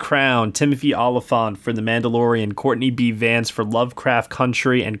Dance for The Crown, Timothy Olyphant for The Mandalorian, Courtney B. Vance for Lovecraft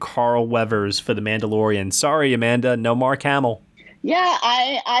Country, and Carl Weathers for The Mandalorian. Sorry, Amanda, no Mark Hamill. Yeah,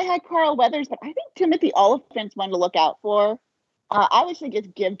 I had Carl Weathers, but I think Timothy Olyphant's one to look out for. I wish they'd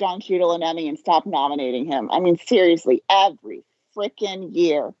just give Don Cheadle an Emmy and stop nominating him. I mean, seriously, every freaking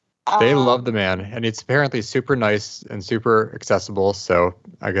year. They love the man, and it's apparently super nice and super accessible, so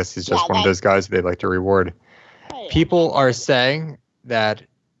I guess he's just one of those guys they'd like to reward. People are saying that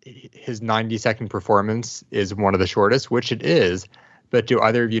his 90-second performance is one of the shortest, which it is. But do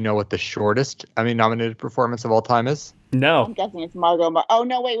either of you know what the shortest Emmy nominated performance of all time is? No. I'm guessing it's Margot. Oh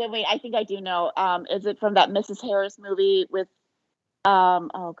no, wait. I think I do know. Is it from that Mrs. Harris movie with?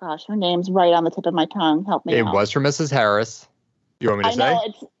 Oh gosh, her name's right on the tip of my tongue. Help me. It out. was from Mrs. Harris. You want me to say? I know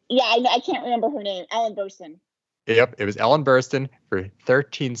it's. Yeah, I can't remember her name. Ellen Burstyn. Yep, it was Ellen Burstyn for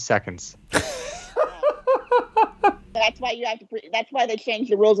 13 seconds. That's why you have to. That's why they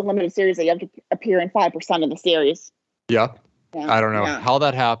changed the rules of limited series. That you have to appear in 5% of the series. Yep. Yeah, I don't know how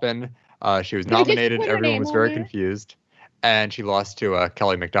that happened. She was nominated. Everyone was very confused. And she lost to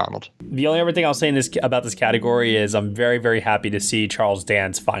Kelly MacDonald. The only other thing I'll say about this category is I'm very, very happy to see Charles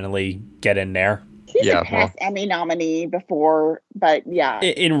Dance finally get in there. He's a past Emmy nominee before, but yeah.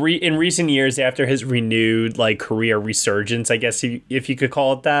 In recent years, after his renewed career resurgence, I guess if you could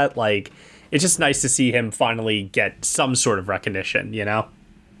call it that, it's just nice to see him finally get some sort of recognition, you know?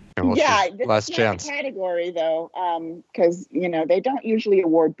 Yeah, this last is chance. Not the category though, because they don't usually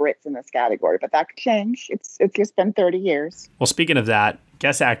award Brits in this category, but that could change. It's just been 30 years. Well, speaking of that,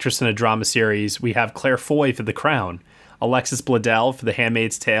 guest actress in a drama series, we have Claire Foy for The Crown, Alexis Bledel for The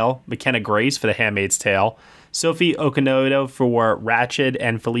Handmaid's Tale, McKenna Grace for The Handmaid's Tale, Sophie Okonedo for Ratched,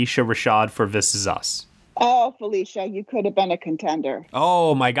 and Felicia Rashad for This Is Us. Oh, Felicia, you could have been a contender.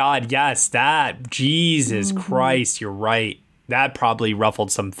 Oh my God, yes, that. Jesus Christ, you're right. That probably ruffled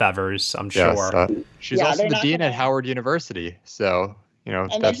some feathers, I'm sure. She's also the dean at Howard University, so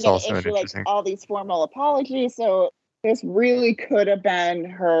that's also interesting. All these formal apologies, so this really could have been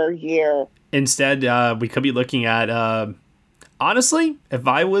her year. Instead, we could be looking at. Honestly, if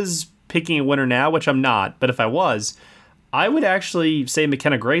I was picking a winner now, which I'm not, but if I was, I would actually say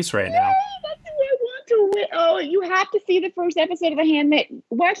McKenna Grace right now. That's who I want to win. Oh, you have to see the first episode of The Handmaid.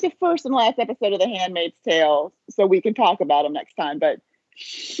 Watch the first and last episode of The Handmaid's Tale so we can talk about them next time. But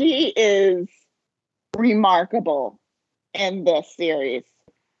she is remarkable in this series.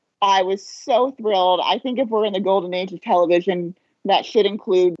 I was so thrilled. I think if we're in the golden age of television, that should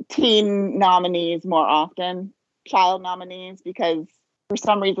include teen nominees more often, child nominees, because for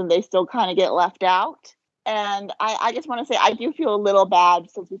some reason they still kind of get left out. And I just want to say, I do feel a little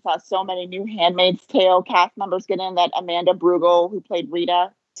bad since we saw so many new Handmaid's Tale cast members get in, that Amanda Brugel, who played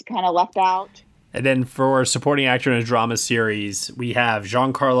Rita, is kind of left out. And then for supporting actor in a drama series, we have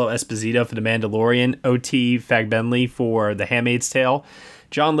Giancarlo Esposito for The Mandalorian, O.T. Fagbenley for The Handmaid's Tale,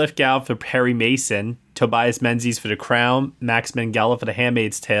 John Lithgow for Perry Mason, Tobias Menzies for The Crown, Max Minghella for The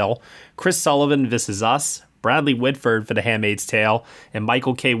Handmaid's Tale, Chris Sullivan, This Is Us, Bradley Whitford for The Handmaid's Tale, and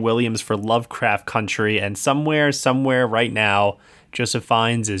Michael K. Williams for Lovecraft Country. And somewhere right now, Joseph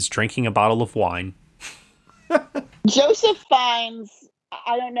Fiennes is drinking a bottle of wine. Joseph Fiennes,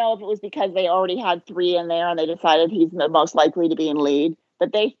 I don't know if it was because they already had 3 in there and they decided he's the most likely to be in lead,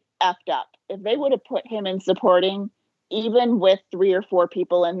 but they effed up. If they would have put him in supporting, even with 3 or 4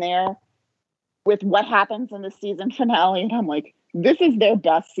 people in there, with what happens in the season finale, and I'm like, this is their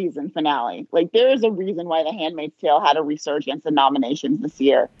best season finale. There is a reason why The Handmaid's Tale had a resurgence in nominations this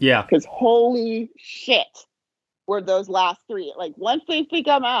year. Yeah. Because holy shit were those last 3. Once they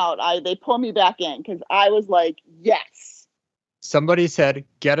come out, they pull me back in because I was like, yes. Somebody said,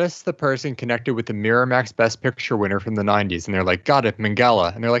 get us the person connected with the Miramax Best Picture winner from the 90s. And they're like, got it,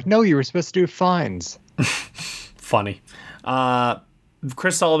 Minghella. And they're like, no, you were supposed to do Fiennes. Funny.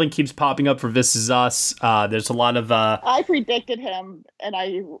 Chris Sullivan keeps popping up for This Is Us. There's a lot of... I predicted him, and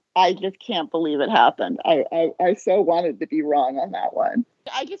I just can't believe it happened. I so wanted to be wrong on that one.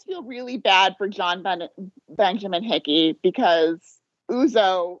 I just feel really bad for Benjamin Hickey because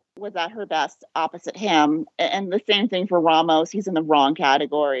Uzo was at her best opposite him, and the same thing for Ramos. He's in the wrong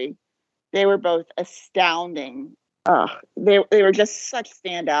category. They were both astounding. They were just such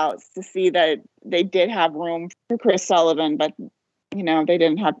standouts to see that they did have room for Chris Sullivan, but they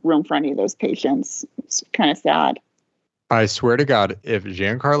didn't have room for any of those patients. It's kind of sad. I swear to God, if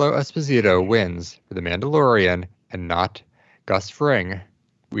Giancarlo Esposito wins for The Mandalorian and not Gus Fring,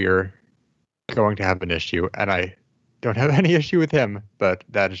 we are going to have an issue. And I don't have any issue with him, but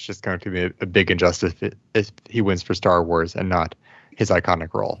that is just going to be a big injustice if he wins for Star Wars and not his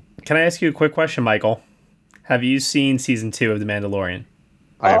iconic role. Can I ask you a quick question, Michael? Have you seen season 2 of The Mandalorian?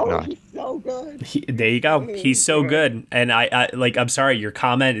 I have not. He's so good. There you go. He's so good. And I'm sorry, your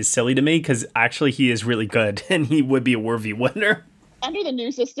comment is silly to me because actually he is really good and he would be a worthy winner. Under the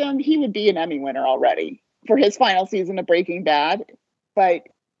new system, he would be an Emmy winner already for his final season of Breaking Bad. But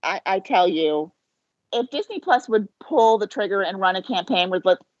I tell you, if Disney Plus would pull the trigger and run a campaign would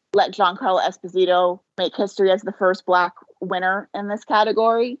let Giancarlo Esposito make history as the first Black winner in this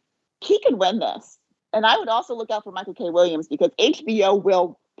category, he could win this. And I would also look out for Michael K. Williams because HBO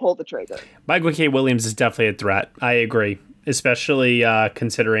will pull the trigger. Michael K. Williams is definitely a threat. I agree, especially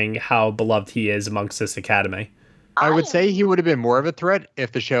considering how beloved he is amongst this academy. I would say he would have been more of a threat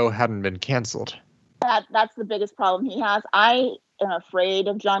if the show hadn't been canceled. That's the biggest problem he has. I am afraid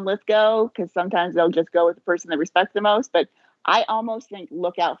of John Lithgow because sometimes they'll just go with the person they respect the most. But I almost think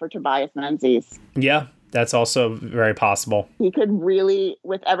look out for Tobias Menzies. Yeah, that's also very possible. He could really,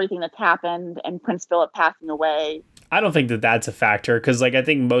 with everything that's happened and Prince Philip passing away. I don't think that that's a factor because, like, I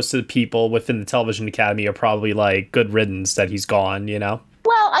think most of the people within the television academy are probably like good riddance that he's gone. You know.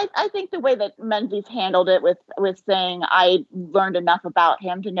 Well, I think the way that Menzies handled it with saying I learned enough about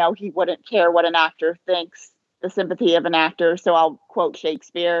him to know he wouldn't care what an actor thinks, the sympathy of an actor. So I'll quote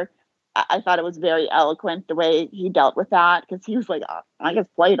Shakespeare. I thought it was very eloquent the way he dealt with that because he was like, I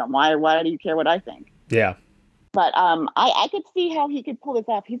just played him. Why do you care what I think? Yeah. But I could see how he could pull this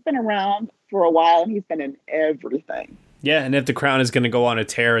off. He's been around for a while and he's been in everything. Yeah, and if the Crown is going to go on a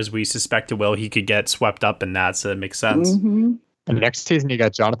tear as we suspect it will, he could get swept up in that. So that makes sense. Mm-hmm. And next season, you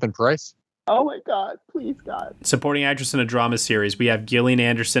got Jonathan Pryce. Oh, my God. Please, God. Supporting actress in a drama series. We have Gillian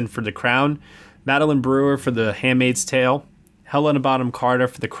Anderson for The Crown, Madeline Brewer for The Handmaid's Tale, Helena Bonham Carter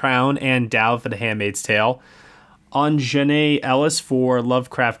for The Crown, and Dowd for The Handmaid's Tale, Anjanae Ellis for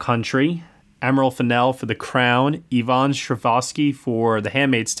Lovecraft Country, Emerald Fennell for The Crown, Yvonne Strahovski for The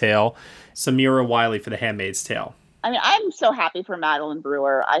Handmaid's Tale, Samira Wiley for The Handmaid's Tale. I mean, I'm so happy for Madeline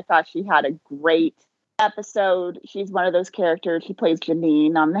Brewer. I thought she had a great episode. She's one of those characters. She plays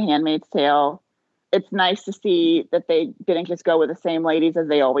Janine on The Handmaid's Tale. It's nice to see that they didn't just go with the same ladies as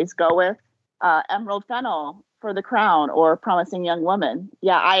they always go with. Emerald Fennell for The Crown or Promising Young Woman.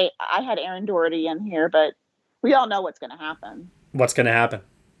 Yeah, I had Erin Doherty in here, but we all know what's going to happen. What's going to happen?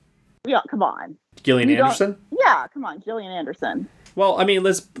 Come on. Gillian Anderson? Yeah, come on, Gillian Anderson. Well, I mean,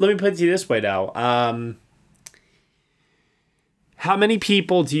 let me put it to you this way now. How many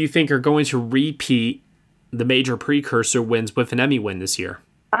people do you think are going to repeat the major precursor wins with an Emmy win this year?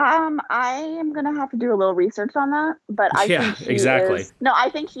 I am going to have to do a little research on that, but I think she exactly. I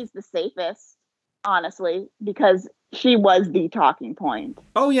think she's the safest, honestly, because she was the talking point.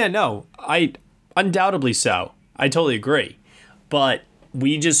 Oh, yeah, no. Undoubtedly so. I totally agree. But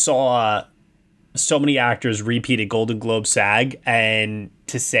we just saw so many actors repeat a Golden Globe SAG, and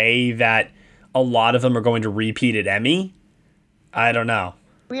to say that a lot of them are going to repeat at Emmy, I don't know.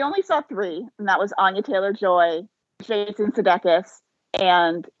 We only saw 3, and that was Anya Taylor-Joy, Jason Sudeikis,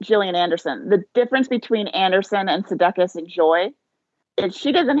 and Gillian Anderson. The difference between Anderson and Sudeikis and Joy is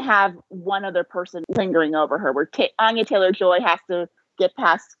she doesn't have one other person lingering over her, where Anya Taylor-Joy has to get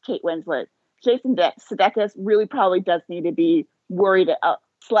past Kate Winslet. Jason Sudeikis really probably does need to be worried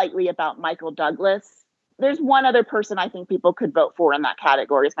slightly about Michael Douglas. There's one other person I think people could vote for in that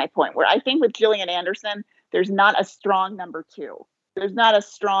category, is my point, where I think with Gillian Anderson, there's not a strong number 2. There's not a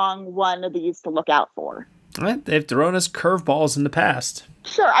strong one of these to look out for. They've thrown us curveballs in the past.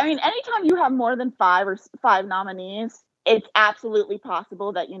 Sure. I mean, anytime you have more than 5 nominees, it's absolutely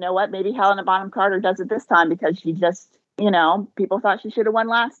possible that, you know what, maybe Helena Bonham Carter does it this time because she just, people thought she should have won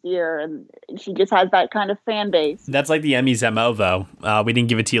last year, and she just has that kind of fan base. That's like the Emmys MO, though. We didn't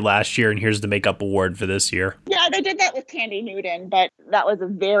give it to you last year, and here's the makeup award for this year. Yeah, they did that with Thandie Newton, but that was a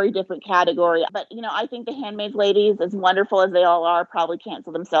very different category. But, I think the Handmaid's Ladies, as wonderful as they all are, probably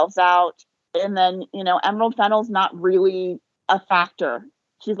cancel themselves out. And then, Emerald Fennell's not really a factor.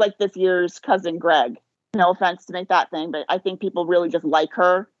 She's like this year's cousin Greg. No offense to make that thing, but I think people really just like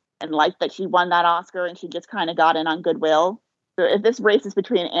her and like that she won that Oscar and she just kind of got in on goodwill. So if this race is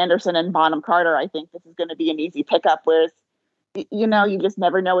between Anderson and Bonham Carter, I think this is going to be an easy pickup, whereas, you just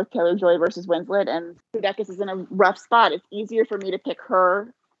never know with Taylor-Joy versus Winslet, and Sudeikis is in a rough spot. It's easier for me to pick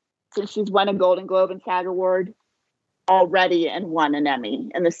her since she's won a Golden Globe and SAG Award already and won an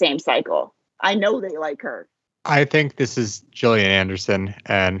Emmy in the same cycle. I know they like her. I think this is Gillian Anderson,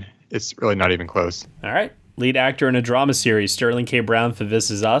 and it's really not even close. All right. Lead actor in a drama series, Sterling K. Brown for This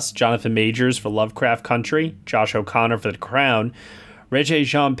Is Us, Jonathan Majors for Lovecraft Country, Josh O'Connor for The Crown,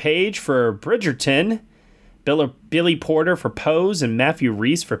 Regé-Jean Page for Bridgerton, Billy Porter for Pose, and Matthew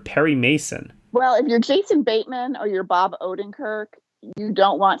Rhys for Perry Mason. Well, if you're Jason Bateman or you're Bob Odenkirk, you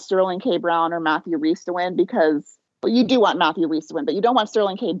don't want Sterling K. Brown or Matthew Rhys to win because... Well, you do want Matthew Rhys to win, but you don't want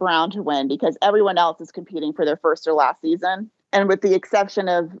Sterling K. Brown to win because everyone else is competing for their first or last season. And with the exception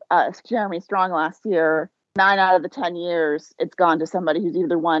of Jeremy Strong last year, 9 out of the 10 years, it's gone to somebody who's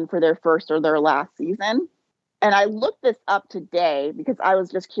either won for their first or their last season. And I looked this up today because I was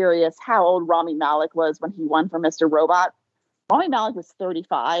just curious how old Rami Malek was when he won for Mr. Robot. Rami Malek was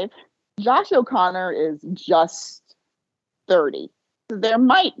 35. Josh O'Connor is just 30. There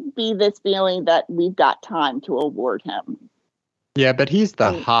might be this feeling that we've got time to award him. Yeah, but he's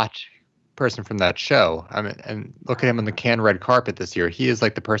the hot person from that show. I mean, and look at him on the Cannes red carpet this year. He is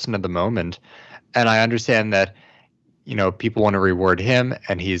like the person of the moment. And I understand that, people want to reward him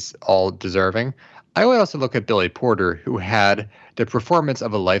and he's all deserving. I would also look at Billy Porter, who had the performance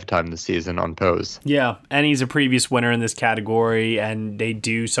of a lifetime this season on Pose. Yeah, and he's a previous winner in this category, and they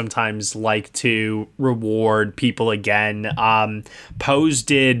do sometimes like to reward people again. Pose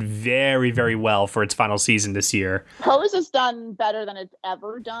did very, very well for its final season this year. Pose has done better than it's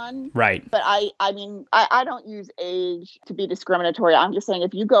ever done. Right. But I don't use age to be discriminatory. I'm just saying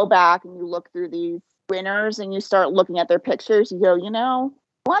if you go back and you look through these winners and you start looking at their pictures, you go,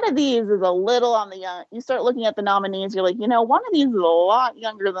 one of these is a little on the young. You start looking at the nominees, you're like, one of these is a lot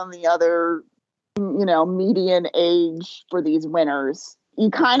younger than the other, median age for these winners.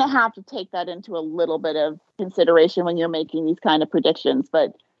 You kind of have to take that into a little bit of consideration when you're making these kind of predictions,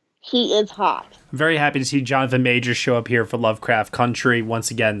 but he is hot. I'm very happy to see Jonathan Majors show up here for Lovecraft Country.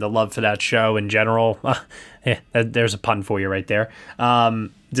 Once again, the love for that show in general. There's a pun for you right there.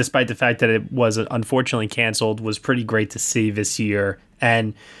 Despite the fact that it was unfortunately canceled, was pretty great to see this year.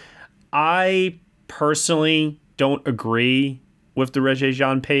 And I personally don't agree with the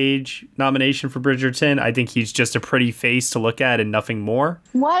Regé-Jean Page nomination for Bridgerton. I think he's just a pretty face to look at and nothing more.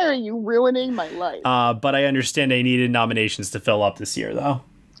 Why are you ruining my life? But I understand they needed nominations to fill up this year, though.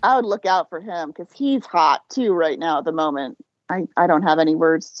 I would look out for him because he's hot, too, right now at the moment. I don't have any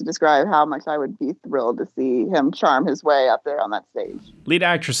words to describe how much I would be thrilled to see him charm his way up there on that stage. Lead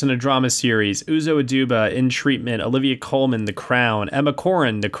actress in a drama series, Uzo Aduba, In Treatment, Olivia Colman, The Crown, Emma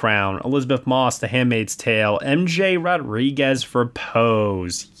Corrin, The Crown, Elizabeth Moss, The Handmaid's Tale, MJ Rodriguez for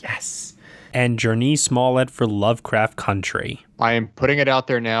Pose, yes, and Jurnee Smollett for Lovecraft Country. I am putting it out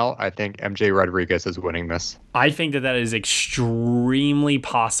there now. I think MJ Rodriguez is winning this. I think that is extremely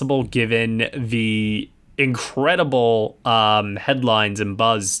possible given the incredible headlines and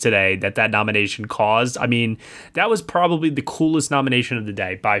buzz today that nomination caused. I mean, that was probably the coolest nomination of the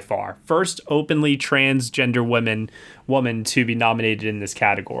day by far. First openly transgender woman to be nominated in this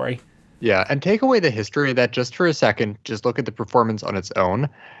category. Yeah, and take away the history of that just for a second. Just look at the performance on its own.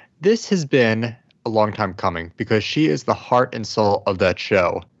 This has been a long time coming because she is the heart and soul of that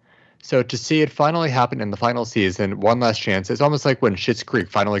show. So to see it finally happen in the final season, one last chance, it's almost like when Schitt's Creek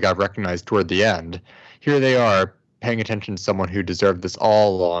finally got recognized toward the end. Here they are paying attention to someone who deserved this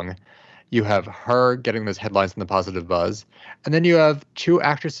all along. You have her getting those headlines and the positive buzz. And then you have two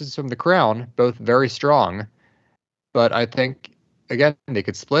actresses from The Crown, both very strong. But I think, again, they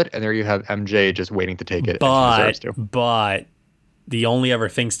could split, and there you have MJ just waiting to take it. But the only other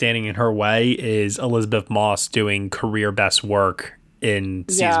thing standing in her way is Elizabeth Moss doing career best work in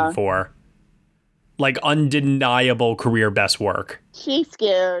season 4. Like, undeniable career best work. She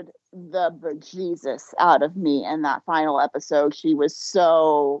scared the bejesus out of me in that final episode. She was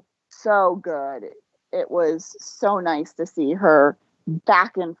so good. It was so nice to see her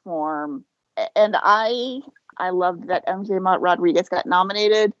back in form. And I loved that MJ Rodriguez got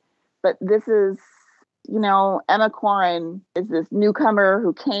nominated, but this is, Emma Corrin is this newcomer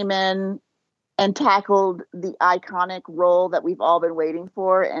who came in and tackled the iconic role that we've all been waiting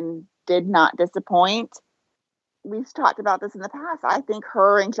for and did not disappoint. We've talked about this in the past. I think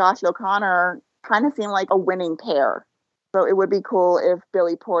her and Josh O'Connor kind of seem like a winning pair. So it would be cool if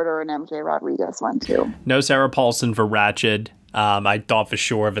Billy Porter and MJ Rodriguez won too. No Sarah Paulson for Ratched. I thought for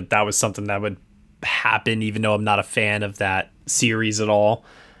sure that was something that would happen, even though I'm not a fan of that series at all.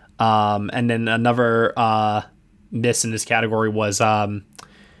 And then another miss in this category was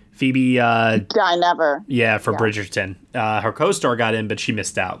Phoebe Dynevor. Yeah, for Bridgerton. Her co-star got in, but she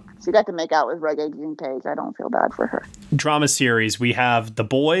missed out. She got to make out with Regé-Jean Page. I don't feel bad for her. Drama series. We have The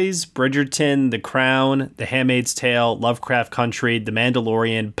Boys, Bridgerton, The Crown, The Handmaid's Tale, Lovecraft Country, The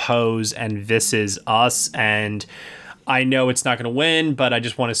Mandalorian, Pose, and This Is Us. And I know it's not going to win, but I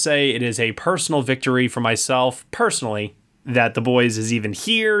just want to say it is a personal victory for myself, personally, that The Boys is even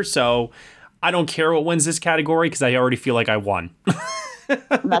here. So I don't care what wins this category because I already feel like I won.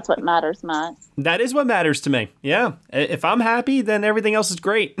 And that's what matters, Matt. That is what matters to me. Yeah. If I'm happy, then everything else is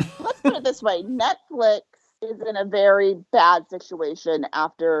great. Let's put it this way. Netflix is in a very bad situation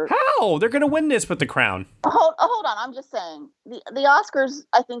after... How? They're going to win this with The Crown. Hold on. I'm just saying. The Oscars,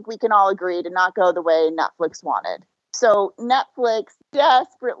 I think we can all agree, did not go the way Netflix wanted. So Netflix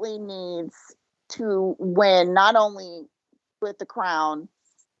desperately needs to win, not only with The Crown,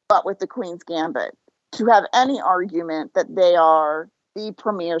 but with The Queen's Gambit, to have any argument that they are the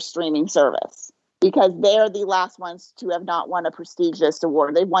premier streaming service, because they are the last ones to have not won a prestigious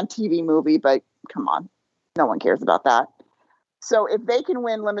award. They've won TV movie, but come on, no one cares about that. So if they can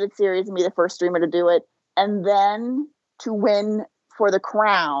win limited series and be the first streamer to do it, and then to win for the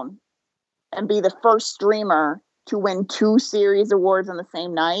Crown and be the first streamer to win 2 series awards on the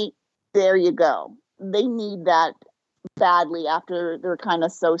same night, there you go. They need that badly after their kind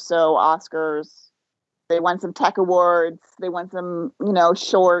of so-so Oscars. They won some tech awards. They won some,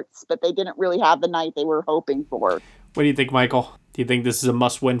 shorts, but they didn't really have the night they were hoping for. What do you think, Michael? Do you think this is a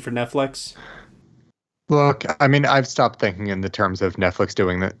must-win for Netflix? Look, I mean, I've stopped thinking in the terms of Netflix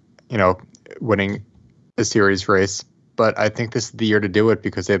doing that, winning the series race. But I think this is the year to do it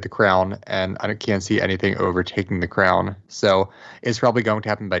because they have the Crown, and I can't see anything overtaking the Crown. So it's probably going to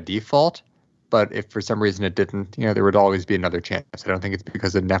happen by default. But if for some reason it didn't, there would always be another chance. I don't think it's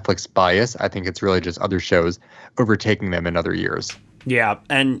because of Netflix bias. I think it's really just other shows overtaking them in other years. Yeah,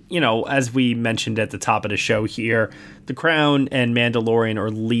 and, as we mentioned at the top of the show here, The Crown and Mandalorian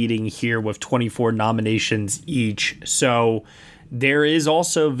are leading here with 24 nominations each. So there is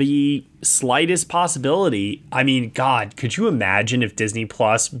also the slightest possibility. I mean, God, could you imagine if Disney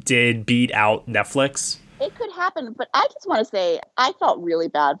Plus did beat out Netflix? It could happen, but I just want to say I felt really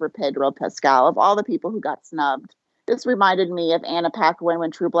bad for Pedro Pascal. Of all the people who got snubbed, this reminded me of Anna Paquin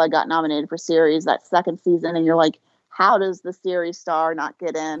when True Blood got nominated for series that second season, and you're like, how does the series star not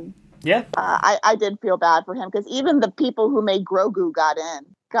get in? Yeah. I did feel bad for him because even the people who made Grogu got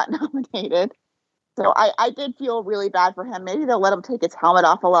nominated. So I did feel really bad for him. Maybe they'll let him take his helmet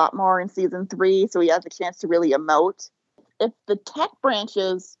off a lot more in season 3 so he has a chance to really emote. If the tech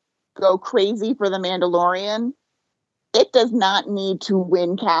branches go crazy for The Mandalorian, it does not need to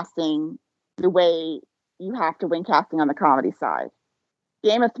win casting the way you have to win casting on the comedy side.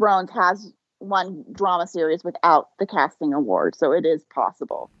 Game of Thrones has won drama series without the casting award, so it is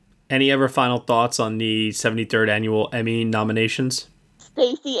possible. Any other final thoughts on the 73rd annual Emmy nominations?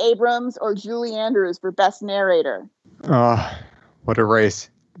 Stacey Abrams or Julie Andrews for Best Narrator? What a race.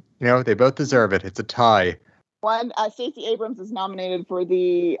 They both deserve it. It's a tie. Stacey Abrams is nominated for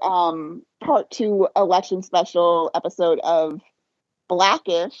the Part 2 election special episode of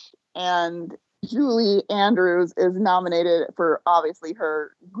Blackish, and Julie Andrews is nominated for, obviously,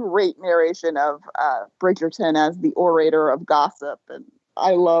 her great narration of Bridgerton as the orator of gossip. And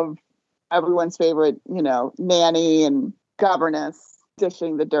I love everyone's favorite, nanny and governess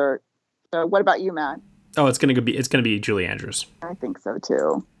dishing the dirt. So what about you, Matt? Oh, it's gonna be Julie Andrews. I think so,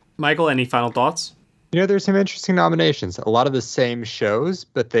 too. Michael, any final thoughts? There's some interesting nominations. A lot of the same shows,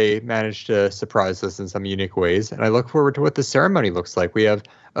 but they managed to surprise us in some unique ways. And I look forward to what the ceremony looks like. We have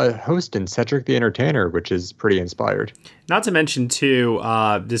a host in Cedric the Entertainer, which is pretty inspired. Not to mention, too,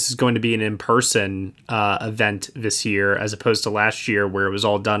 this is going to be an in-person event this year, as opposed to last year where it was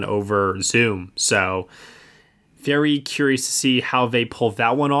all done over Zoom. So very curious to see how they pull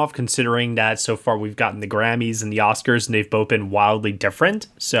that one off, considering that so far we've gotten the Grammys and the Oscars, and they've both been wildly different.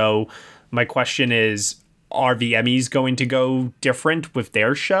 So my question is, are the Emmys going to go different with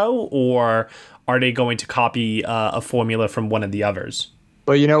their show, or are they going to copy a formula from one of the others?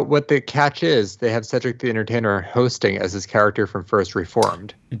 Well, what the catch is, they have Cedric the Entertainer hosting as his character from First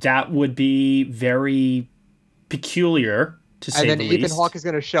Reformed. That would be very peculiar, to say the least. And then Ethan Hawke is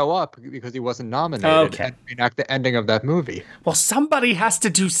going to show up because he wasn't nominated and reenact the ending of that movie. Well, somebody has to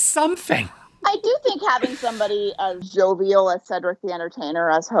do something. I do think having somebody as jovial as Cedric the Entertainer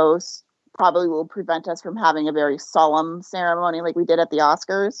as host probably will prevent us from having a very solemn ceremony like we did at the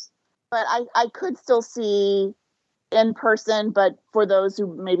Oscars. But I could still see in person, but for those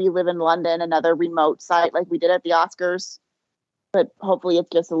who maybe live in London, another remote site like we did at the Oscars. But hopefully it's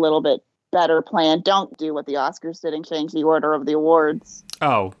just a little bit better planned. Don't do what the Oscars did and change the order of the awards.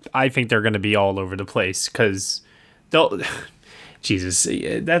 Oh, I think they're going to be all over the place because they'll... Jesus,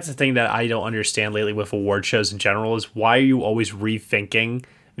 that's the thing that I don't understand lately with award shows in general is why are you always rethinking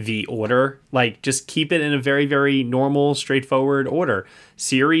the order? Like, just keep it in a very, very normal, straightforward order.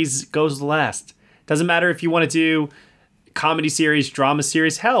 Series goes last. Doesn't matter if you want to do comedy series, drama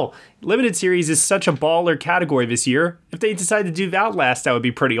series. Hell, limited series is such a baller category this year. If they decide to do that last, that would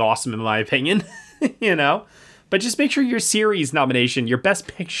be pretty awesome in my opinion. But just make sure your series nomination, your best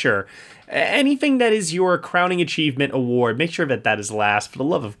picture, anything that is your crowning achievement award, make sure that is last, for the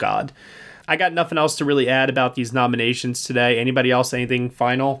love of God. I got nothing else to really add about these nominations today. Anybody else, anything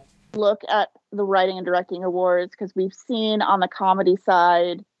final? Look at the writing and directing awards, because we've seen on the comedy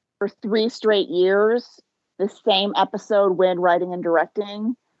side for 3 straight years the same episode win writing and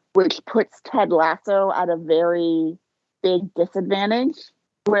directing, which puts Ted Lasso at a very big disadvantage.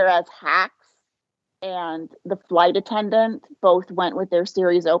 Whereas Hacks and The Flight Attendant both went with their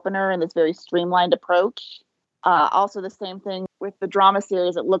series opener in this very streamlined approach. Also the same thing with the drama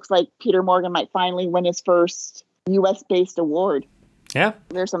series. It looks like Peter Morgan might finally win his first US-based award. Yeah.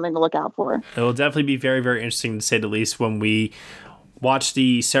 There's something to look out for. It will definitely be very, very interesting to say the least when we watch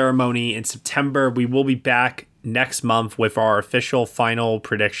the ceremony in September. We will be back next month with our official final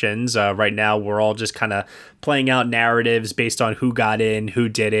predictions. Right now, we're all just kind of playing out narratives based on who got in, who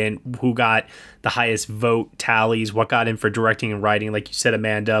didn't, who got the highest vote tallies, what got in for directing and writing, like you said,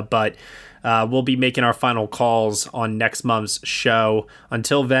 Amanda. But we'll be making our final calls on next month's show.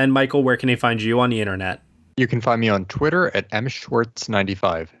 Until then, Michael, where can they find you on the internet? You can find me on Twitter at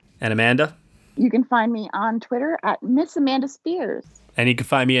mschwartz95. And Amanda? You can find me on Twitter at Miss Amanda Spears. And you can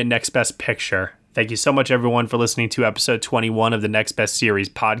find me at Next Best Picture. Thank you so much, everyone, for listening to episode 21 of the Next Best Series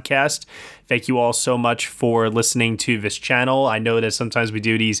podcast. Thank you all so much for listening to this channel. I know that sometimes we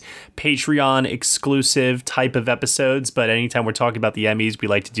do these Patreon exclusive type of episodes, but anytime we're talking about the Emmys, we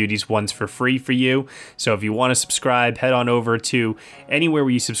like to do these ones for free for you. So if you want to subscribe, head on over to anywhere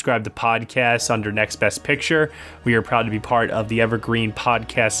where you subscribe to podcasts under Next Best Picture. We are proud to be part of the Evergreen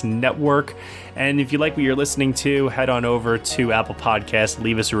Podcast Network. And if you like what you're listening to, head on over to Apple Podcasts,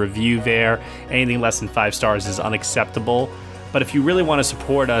 leave us a review there. Anything less than 5 stars is unacceptable. But if you really want to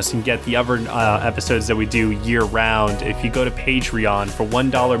support us and get the other episodes that we do year-round, if you go to Patreon for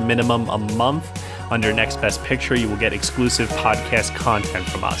 $1 minimum a month under Next Best Picture, you will get exclusive podcast content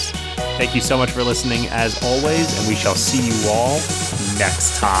from us. Thank you so much for listening, as always, and we shall see you all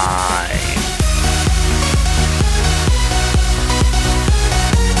next time.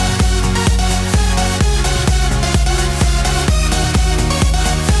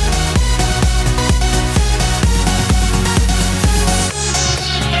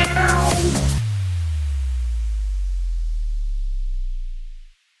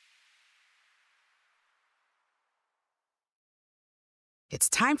 It's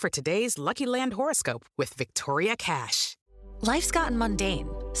time for today's Lucky Land horoscope with Victoria Cash. Life's gotten mundane,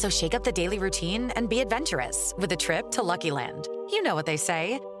 so shake up the daily routine and be adventurous with a trip to Lucky Land. You know what they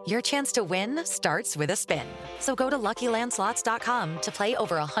say, your chance to win starts with a spin. So go to LuckyLandSlots.com to play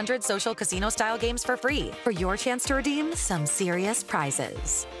over 100 social casino-style games for free for your chance to redeem some serious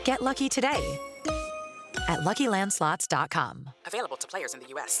prizes. Get lucky today at LuckyLandSlots.com. Available to players in the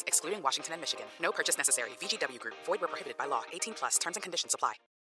U.S., excluding Washington and Michigan. No purchase necessary. VGW Group. Void where prohibited by law. 18+. Terms and conditions apply.